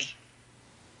play?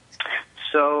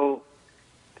 So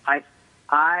I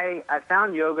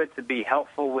found yoga to be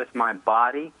helpful with my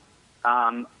body,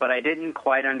 but I didn't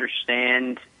quite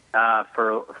understand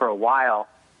for a while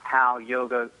how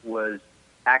yoga was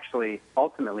actually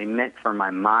ultimately meant for my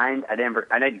mind. I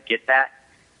didn't get that.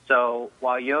 So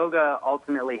while yoga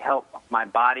ultimately helped my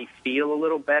body feel a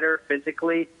little better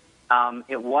physically,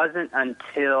 it wasn't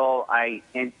until I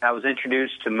was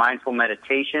introduced to mindful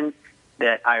meditation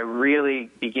that I really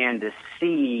began to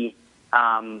see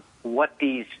what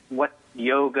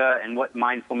yoga and what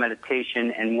mindful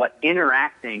meditation and what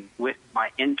interacting with my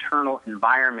internal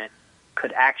environment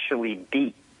could actually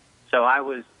be. So I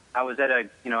was at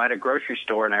a grocery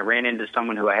store, and I ran into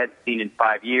someone who I hadn't seen in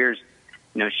 5 years.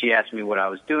 She asked me what I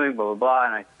was doing, blah blah blah,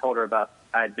 and I told her about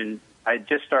I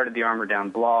just started the Armor Down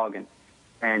blog,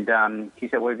 and she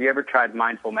said, "Well, have you ever tried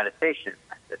mindful meditation?"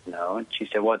 I said, "No." And she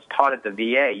said, "Well, it's taught at the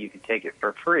VA. You can take it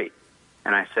for free."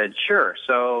 And I said, "Sure."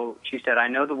 So she said, "I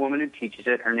know the woman who teaches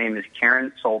it. Her name is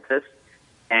Karen Soltis,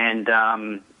 and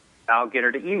I'll get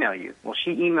her to email you." Well,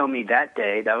 she emailed me that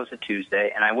day. That was a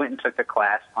Tuesday, and I went and took the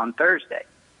class on Thursday.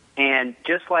 And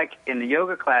just like in the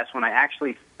yoga class, when I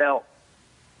actually felt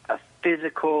a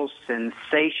physical,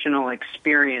 sensational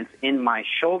experience in my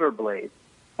shoulder blades,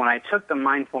 when I took the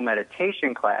mindful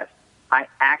meditation class, I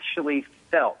actually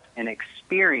felt and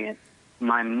experienced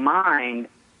my mind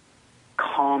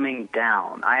calming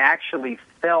down. I actually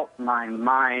felt my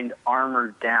mind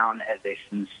armored down as a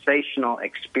sensational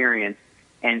experience,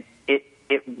 and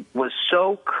it was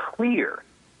so clear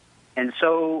and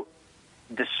so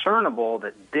discernible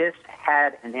that this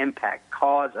had an impact,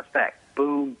 cause, effect,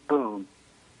 boom, boom,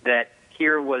 that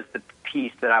here was the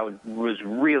piece that I was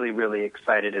really, really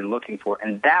excited and looking for.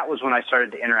 And that was when I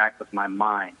started to interact with my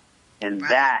mind. And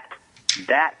that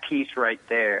piece right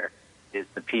there is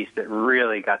the piece that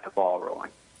really got the ball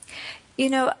rolling.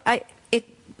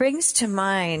 It brings to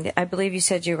mind, I believe you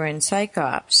said you were in psych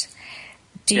ops.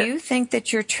 Do you think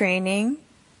that your training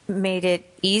made it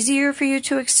easier for you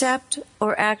to accept,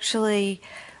 or actually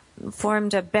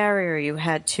formed a barrier you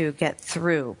had to get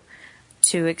through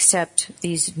to accept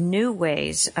these new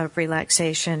ways of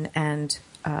relaxation and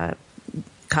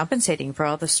compensating for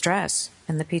all the stress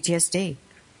and the PTSD?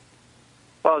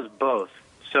 Well, it's both.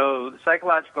 So the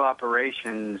Psychological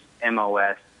Operations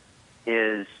MOS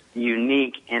is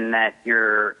unique in that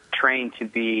you're trained to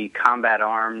be combat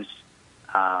arms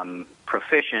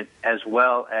proficient, as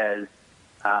well as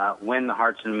win the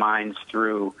hearts and minds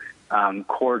through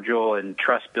cordial and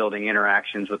trust-building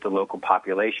interactions with the local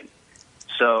population.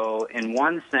 So in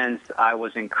one sense, I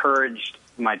was encouraged,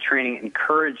 my training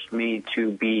encouraged me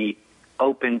to be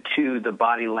open to the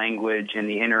body language and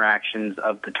the interactions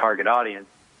of the target audience.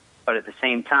 But at the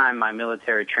same time, my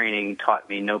military training taught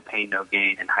me no pain, no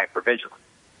gain, and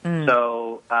hypervigilance.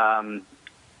 So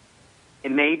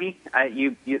it may be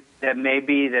that may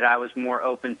be that I was more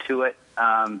open to it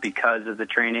because of the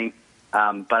training.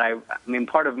 But I mean,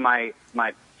 part of my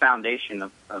foundation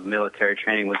of military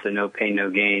training was the no pain, no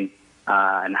gain,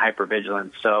 and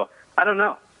hypervigilance. So I don't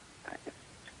know.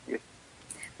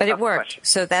 But it worked. Question.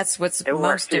 So that's what's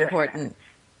most important.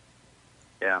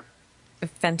 Yeah.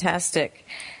 Fantastic.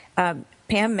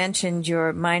 Pam mentioned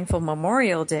your Mindful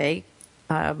Memorial Day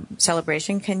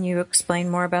celebration. Can you explain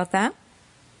more about that?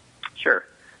 Sure.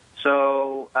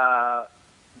 So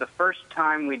the first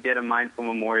time we did a Mindful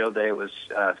Memorial Day was,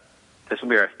 this will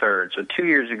be our third. So 2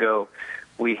 years ago,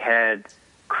 we had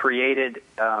created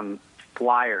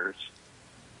flyers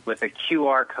with a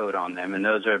QR code on them, and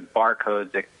those are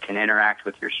barcodes that can interact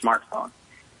with your smartphone.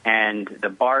 And the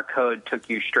barcode took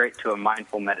you straight to a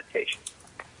mindful meditation.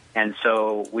 And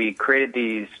so we created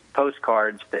these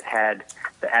postcards that had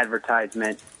the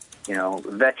advertisement,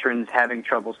 veterans having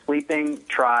trouble sleeping,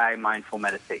 try mindful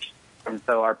meditation. And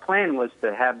so our plan was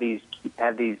to have these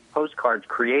postcards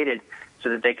created so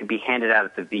that they could be handed out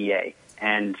at the VA.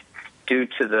 And due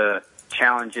to the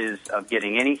challenges of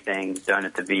getting anything done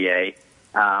at the VA,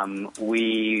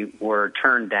 we were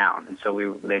turned down. And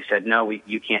so they said, no,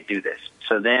 you can't do this.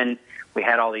 So then we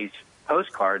had all these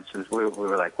postcards, and we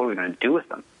were like, what are we going to do with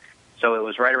them? So it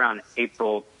was right around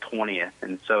April 20th.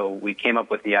 And so we came up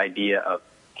with the idea of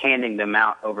handing them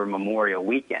out over Memorial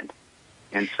Weekend.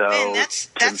 And so Man, that's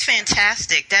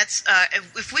fantastic. That's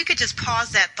if we could just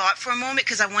pause that thought for a moment,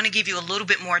 because I want to give you a little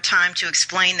bit more time to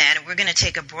explain that, and we're going to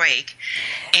take a break,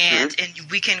 and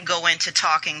we can go into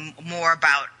talking more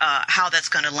about how that's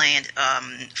going to land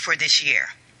for this year.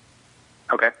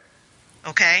 Okay.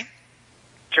 Okay?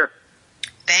 Sure.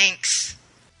 Thanks.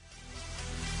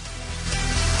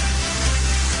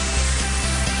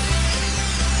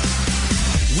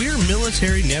 We're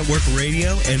Military Network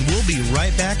Radio, and we'll be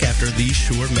right back after these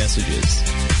short messages.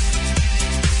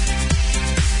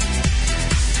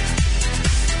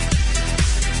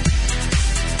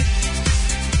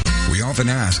 We often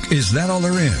ask, is that all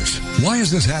there is? Why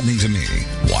is this happening to me?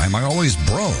 Why am I always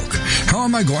broke? How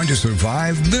am I going to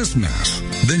survive this mess?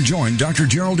 Then join Dr.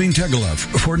 Geraldine Tegeloff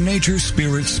for Nature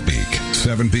Spirit Speak,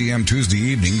 7 p.m. Tuesday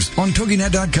evenings on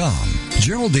TogiNet.com.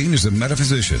 Geraldine is a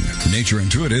metaphysician, nature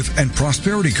intuitive, and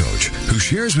prosperity coach who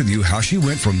shares with you how she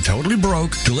went from totally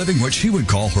broke to living what she would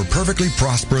call her perfectly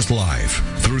prosperous life.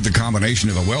 Through the combination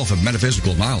of a wealth of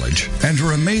metaphysical knowledge and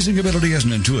her amazing ability as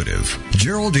an intuitive,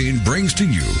 Geraldine brings to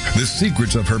you the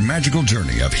secrets of her magical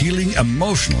journey of healing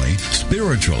emotionally,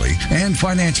 spiritually, and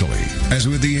financially. As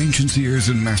with the ancient seers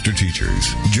and master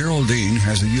teachers, Geraldine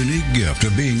has a unique gift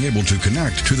of being able to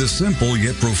connect to the simple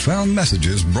yet profound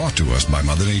messages brought to us by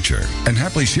Mother Nature, and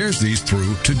happily shares these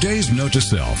through today's note to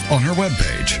self on her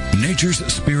webpage,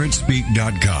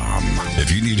 naturespiritspeak.com. If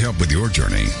you need help with your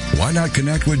journey, why not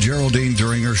connect with Geraldine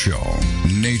during her show,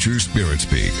 Nature Spirit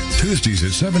Speak, Tuesdays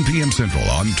at 7 p.m. Central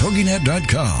on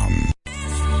TogiNet.com.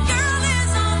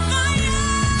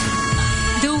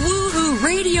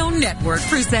 Radio Network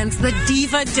presents the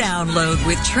Diva Download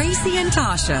with Tracy and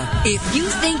Tasha. If you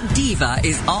think Diva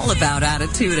is all about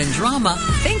attitude and drama,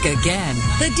 think again.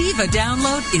 The Diva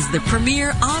Download is the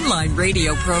premier online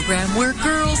radio program where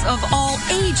girls of all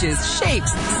ages,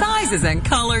 shapes, sizes, and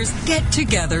colors get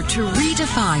together to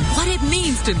redefine what it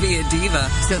means to be a diva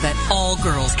so that all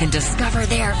girls can discover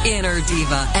their inner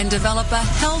diva and develop a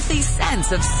healthy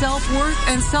sense of self-worth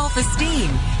and self-esteem.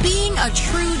 Being a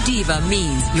true diva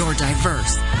means you're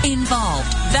diverse,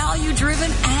 involved,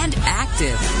 value-driven, and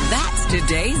active. That's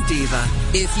today's diva.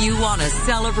 If you want to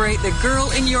celebrate the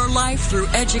girl in your life through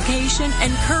education,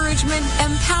 encouragement,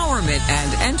 empowerment,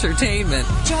 and entertainment,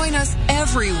 join us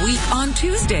every week on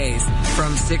Tuesdays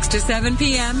from 6 to 7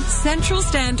 p.m. Central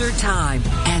Standard Time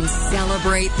and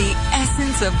celebrate the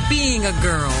essence of being a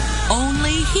girl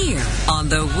only here on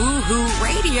the Woohoo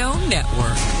Radio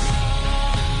Network.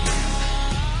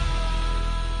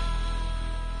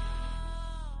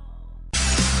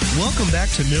 Welcome back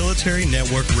to Military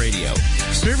Network Radio,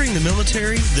 serving the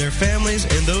military, their families,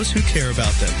 and those who care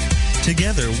about them.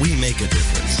 Together, we make a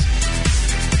difference.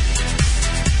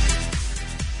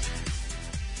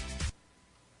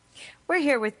 We're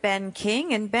here with Ben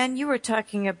King, and Ben, you were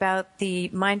talking about the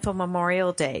Mindful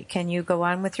Memorial Day. Can you go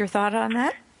on with your thought on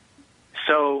that?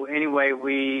 So anyway,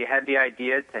 we had the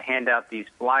idea to hand out these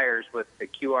flyers with the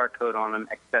QR code on them,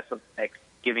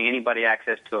 giving anybody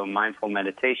access to a mindful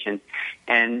meditation.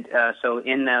 And so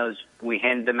in those, we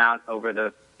handed them out over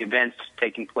the events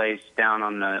taking place down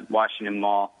on the Washington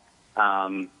Mall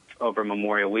over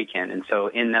Memorial Weekend. And so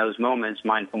in those moments,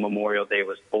 Mindful Memorial Day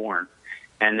was born.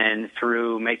 And then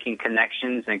through making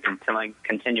connections and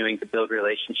continuing to build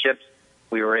relationships,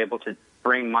 we were able to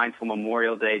bring Mindful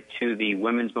Memorial Day to the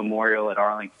Women's Memorial at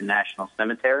Arlington National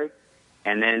Cemetery.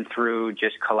 And then through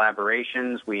just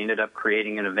collaborations, we ended up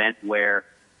creating an event where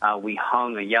we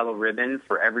hung a yellow ribbon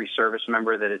for every service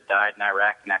member that has died in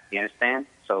Iraq and Afghanistan.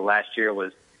 So last year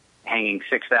was hanging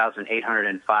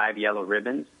 6,805 yellow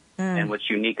ribbons. And what's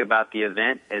unique about the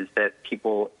event is that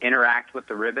people interact with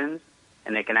the ribbons,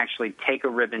 and they can actually take a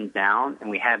ribbon down, and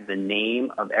we have the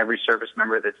name of every service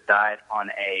member that's died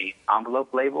on a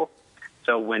envelope label.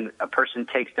 So when a person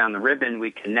takes down the ribbon,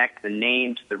 we connect the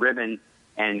name to the ribbon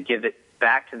and give it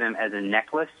back to them as a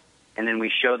necklace, and then we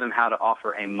show them how to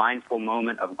offer a mindful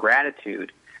moment of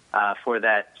gratitude for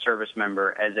that service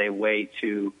member as a way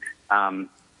to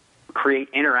create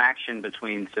interaction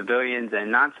between civilians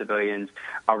and non-civilians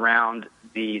around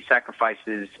the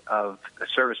sacrifices of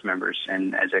service members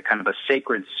and as a kind of a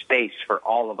sacred space for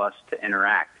all of us to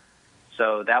interact.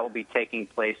 So that will be taking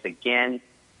place again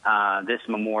this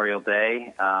Memorial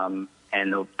Day, and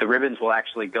the ribbons will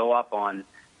actually go up on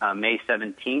May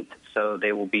 17th, so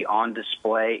they will be on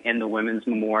display in the Women's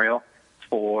Memorial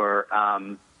for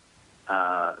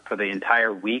the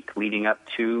entire week leading up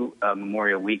to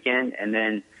Memorial Weekend, and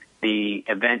then the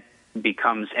event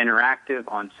becomes interactive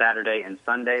on Saturday and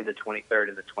Sunday, the 23rd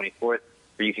and the 24th, where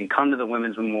you can come to the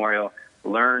Women's Memorial,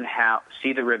 learn how,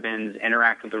 see the ribbons,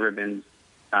 interact with the ribbons,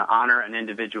 honor an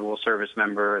individual service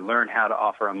member, learn how to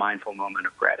offer a mindful moment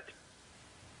of gratitude.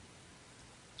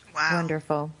 Wow.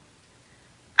 Wonderful.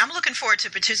 I'm looking forward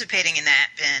to participating in that,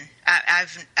 Ben. I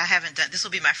haven't done, this will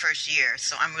be my first year,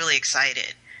 so I'm really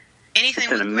excited. Anything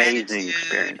it's an with amazing gratitude,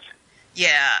 experience.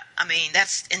 Yeah, I mean,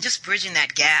 and just bridging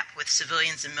that gap with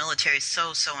civilians and military is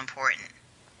so, so important.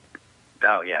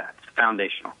 Oh, yeah, it's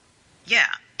foundational. Yeah,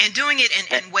 and doing it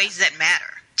in ways that matter,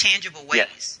 tangible ways,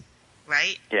 yes.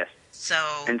 Right? Yes.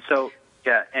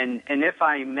 And if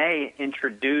I may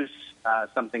introduce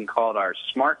something called our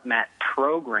Smart Mat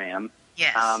program.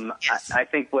 Yes. Yes. I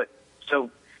think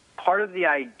part of the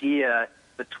idea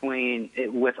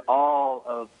with all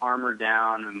of Armor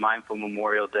Down and Mindful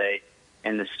Memorial Day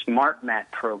and the Smart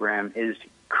Mat program is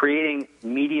creating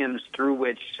mediums through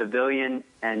which civilian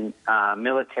and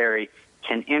military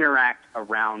can interact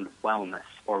around wellness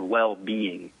or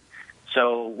well-being.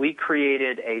 So we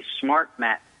created a Smart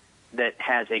Mat that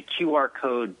has a QR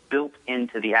code built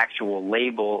into the actual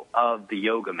label of the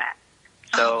yoga mat.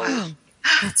 So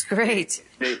that's great.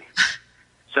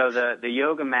 So the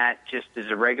yoga mat just is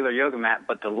a regular yoga mat,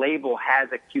 but the label has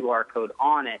a QR code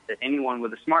on it that anyone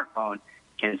with a smartphone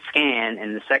can scan,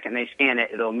 and the second they scan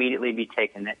it, it'll immediately be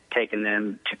taking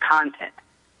them to content.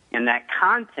 And that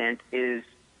content is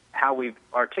how we've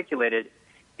articulated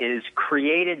is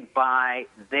created by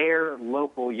their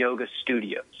local yoga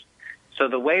studios. So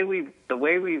the way we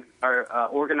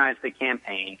organized the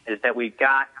campaign is that we've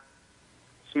got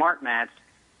smart mats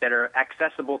that are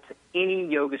accessible to any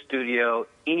yoga studio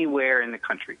anywhere in the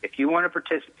country. If you want to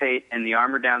participate in the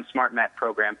Armor Down Smart Mat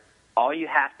program, all you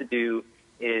have to do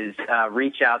is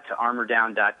reach out to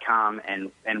armordown.com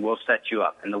and we'll set you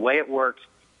up. And the way it works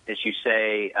is you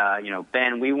say,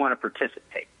 Ben, we want to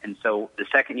participate. And so the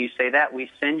second you say that,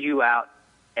 we send you out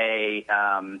a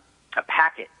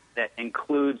packet that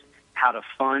includes how to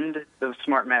fund the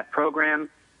Smart Mat program,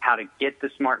 how to get the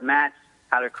Smart Mats,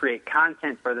 how to create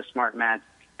content for the Smart Mats,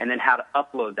 and then how to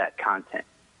upload that content.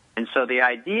 And so the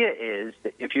idea is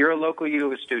that if you're a local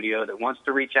yoga studio that wants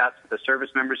to reach out to the service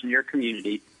members in your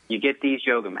community, you get these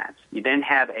yoga mats. You then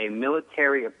have a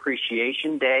military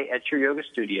appreciation day at your yoga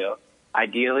studio.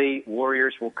 Ideally,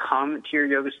 warriors will come to your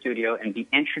yoga studio and be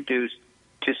introduced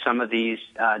to some of these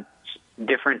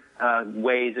different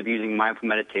ways of using mindful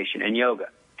meditation and yoga.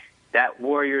 That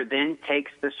warrior then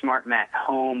takes the smart mat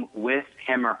home with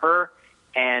him or her,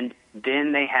 and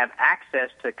then they have access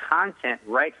to content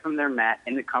right from their mat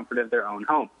in the comfort of their own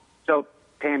home. So,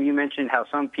 Pam, you mentioned how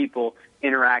some people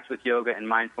interact with yoga and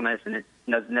mindfulness and it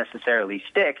doesn't necessarily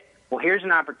stick. Well, here's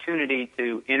an opportunity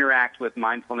to interact with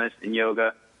mindfulness and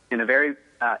yoga in a very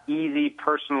easy,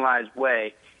 personalized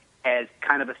way as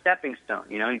kind of a stepping stone.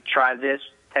 You try this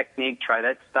technique, try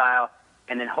that style,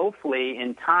 and then hopefully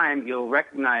in time you'll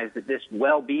recognize that this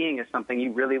well-being is something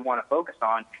you really want to focus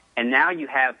on. And now you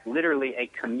have literally a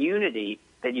community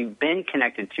that you've been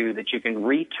connected to that you can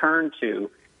return to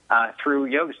through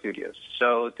yoga studios.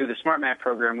 So through the SmartMat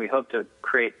program, we hope to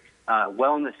create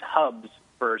wellness hubs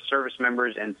for service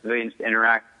members and civilians to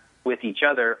interact with each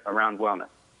other around wellness.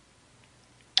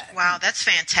 Wow, that's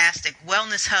fantastic.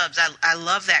 Wellness hubs. I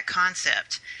love that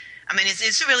concept. I mean,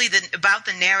 it's really about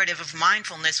the narrative of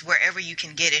mindfulness wherever you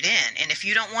can get it in. And if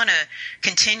you don't want to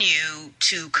continue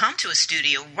to come to a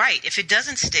studio, right, if it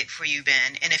doesn't stick for you,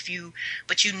 Ben,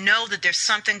 but you know that there's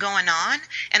something going on,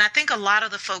 and I think a lot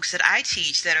of the folks that I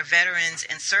teach that are veterans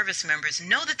and service members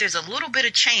know that there's a little bit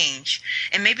of change,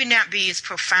 and maybe not be as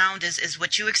profound as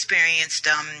what you experienced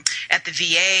at the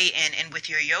VA and with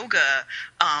your yoga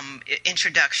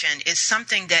introduction, is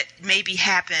something that maybe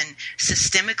happen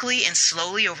systemically and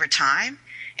slowly over time.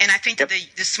 And I think that the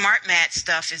SmartMat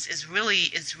stuff is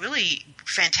really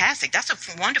fantastic. That's a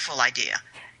wonderful idea.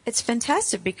 It's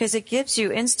fantastic because it gives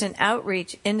you instant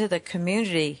outreach into the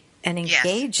community and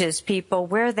engages people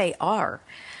where they are.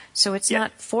 So it's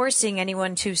not forcing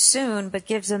anyone too soon, but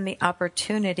gives them the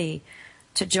opportunity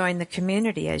to join the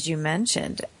community, as you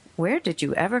mentioned. Where did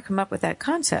you ever come up with that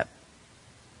concept?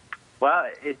 Well,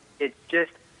 it's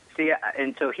just,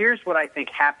 and so here's what I think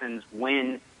happens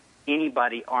when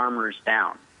anybody armors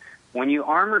down. When you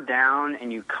armor down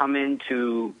and you come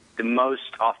into the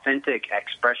most authentic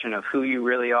expression of who you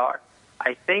really are,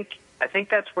 I think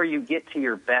that's where you get to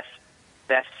your best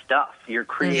stuff, your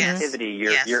creativity,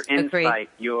 your insight,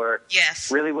 your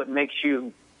really what makes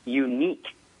you unique.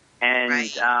 And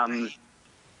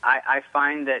I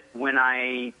find that when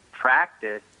I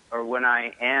practice or when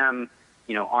I am,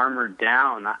 armored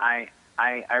down, I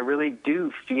really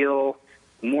do feel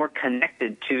more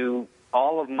connected to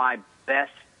all of my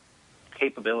best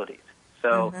capabilities.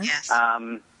 So,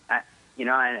 and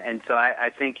so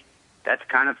I think that's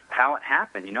kind of how it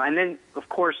happened, and then of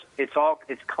course it's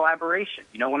collaboration.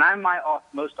 When I'm my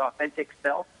most authentic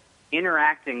self,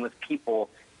 interacting with people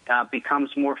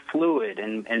becomes more fluid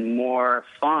and more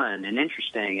fun and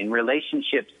interesting, and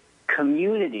relationships,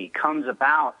 community comes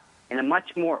about in a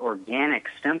much more organic,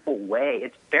 simple way.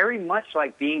 It's very much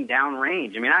like being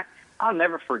downrange. I mean, I'll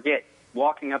never forget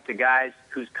walking up to guys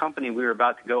whose company we were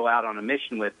about to go out on a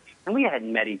mission with, and we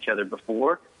hadn't met each other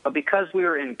before, but because we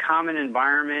were in common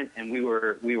environment and we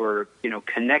were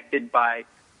connected by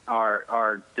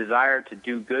our desire to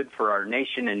do good for our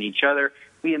nation and each other,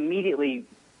 we immediately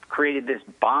created this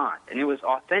bond, and it was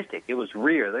authentic. It was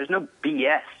real. There's no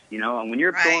BS, and when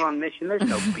you're going on mission, there's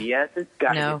no BS. It's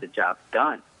got to get the job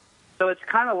done. So it's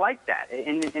kind of like that.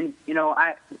 And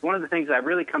one of the things I've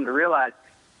really come to realize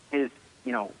is,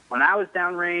 when I was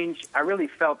downrange, I really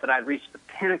felt that I'd reached the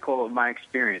pinnacle of my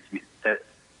experience. I mean, that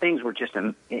things were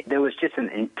there was just an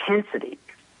intensity,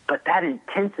 but that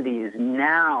intensity is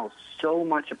now so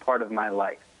much a part of my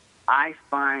life. I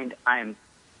find I'm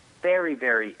very,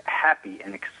 very happy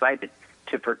and excited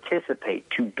to participate,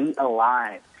 to be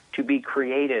alive, to be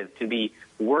creative, to be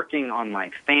working on my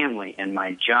family and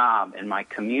my job and my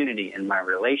community and my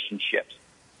relationships.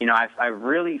 I've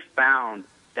really found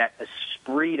that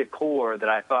esprit de corps that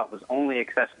I thought was only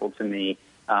accessible to me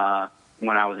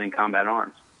when I was in combat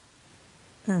arms.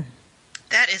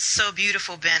 That is so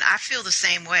beautiful, Ben. I feel the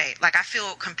same way. Like, I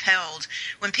feel compelled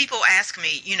when people ask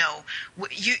me,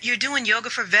 you're doing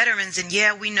yoga for veterans, and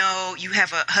we know you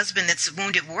have a husband that's a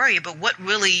wounded warrior, but what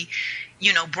really,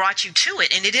 brought you to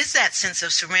it? And it is that sense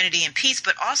of serenity and peace,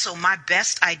 but also my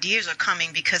best ideas are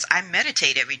coming because I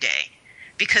meditate every day,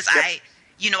 because I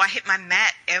hit my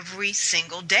mat every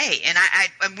single day. And I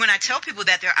when I tell people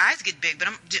that, their eyes get big, but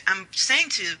I'm saying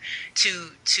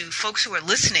to folks who are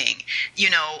listening, you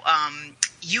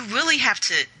really have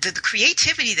to, the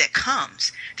creativity that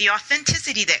comes, the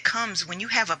authenticity that comes when you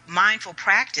have a mindful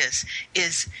practice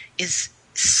is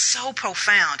so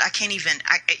profound. I can't even,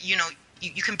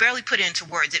 you can barely put it into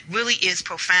words. It really is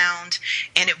profound,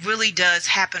 and it really does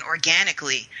happen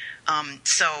organically.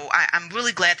 So I'm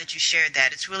really glad that you shared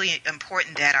that. It's really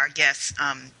important that our guests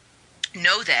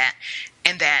know that,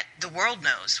 and that the world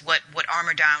knows what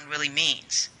Armor Down really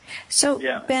means. So,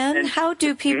 Ben, how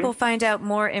do people find out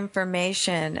more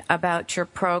information about your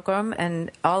program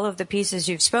and all of the pieces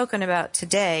you've spoken about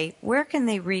today? Where can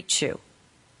they reach you?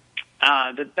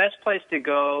 The best place to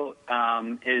go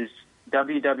is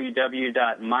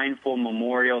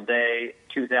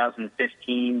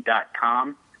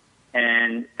www.mindfulmemorialday2015.com,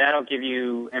 and that'll give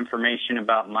you information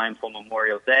about Mindful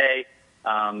Memorial Day.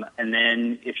 And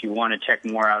then if you want to check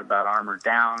more out about Armor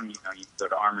Down, you can go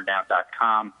to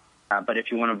armordown.com. But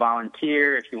if you want to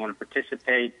volunteer, if you want to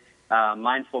participate,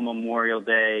 Mindful Memorial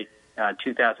Day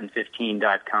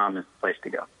 2015.com is the place to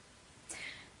go.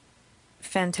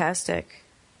 Fantastic.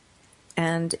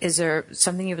 And is there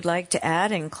something you would like to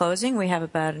add in closing? We have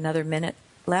about another minute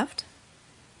left?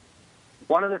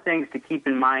 One of the things to keep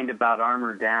in mind about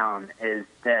Armor Down is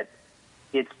that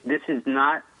this is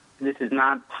not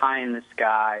pie in the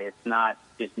sky. It's not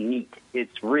just neat.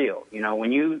 It's real. You know,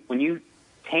 when you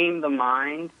tame the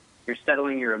mind, you're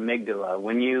settling your amygdala.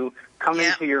 When you come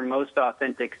into your most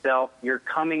authentic self, you're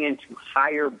coming into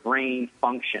higher brain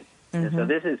function. Mm-hmm. So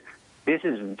this is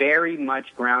very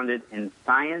much grounded in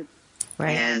science,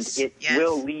 and it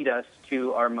will lead us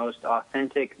to our most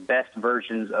authentic, best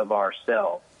versions of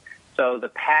ourselves. So the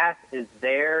path is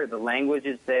there, the language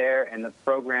is there, and the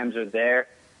programs are there.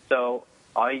 So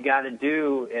all you got to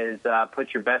do is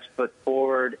put your best foot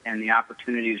forward, and the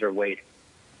opportunities are waiting.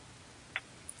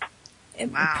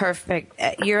 Wow. Perfect.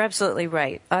 You're absolutely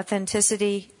right.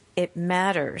 Authenticity, it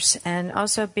matters. And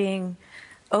also being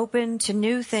open to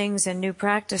new things and new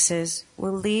practices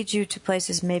will lead you to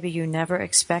places maybe you never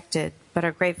expected but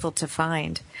are grateful to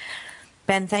find.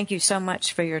 Ben, thank you so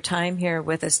much for your time here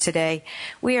with us today.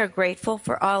 We are grateful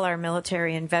for all our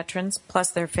military and veterans, plus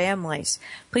their families.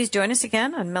 Please join us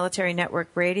again on Military Network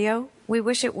Radio. We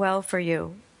wish it well for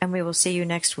you, and we will see you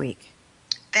next week.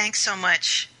 Thanks so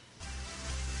much.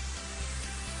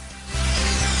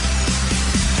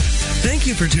 Thank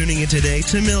you for tuning in today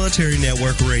to Military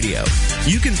Network Radio.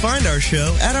 You can find our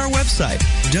show at our website,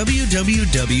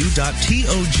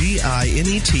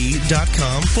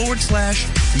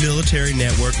 www.toginet.com/Military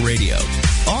Network Radio.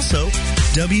 Also,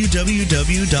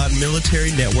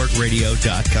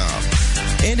 www.militarynetworkradio.com.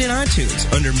 And in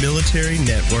iTunes under Military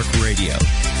Network Radio.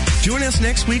 Join us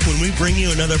next week when we bring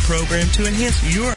you another program to enhance your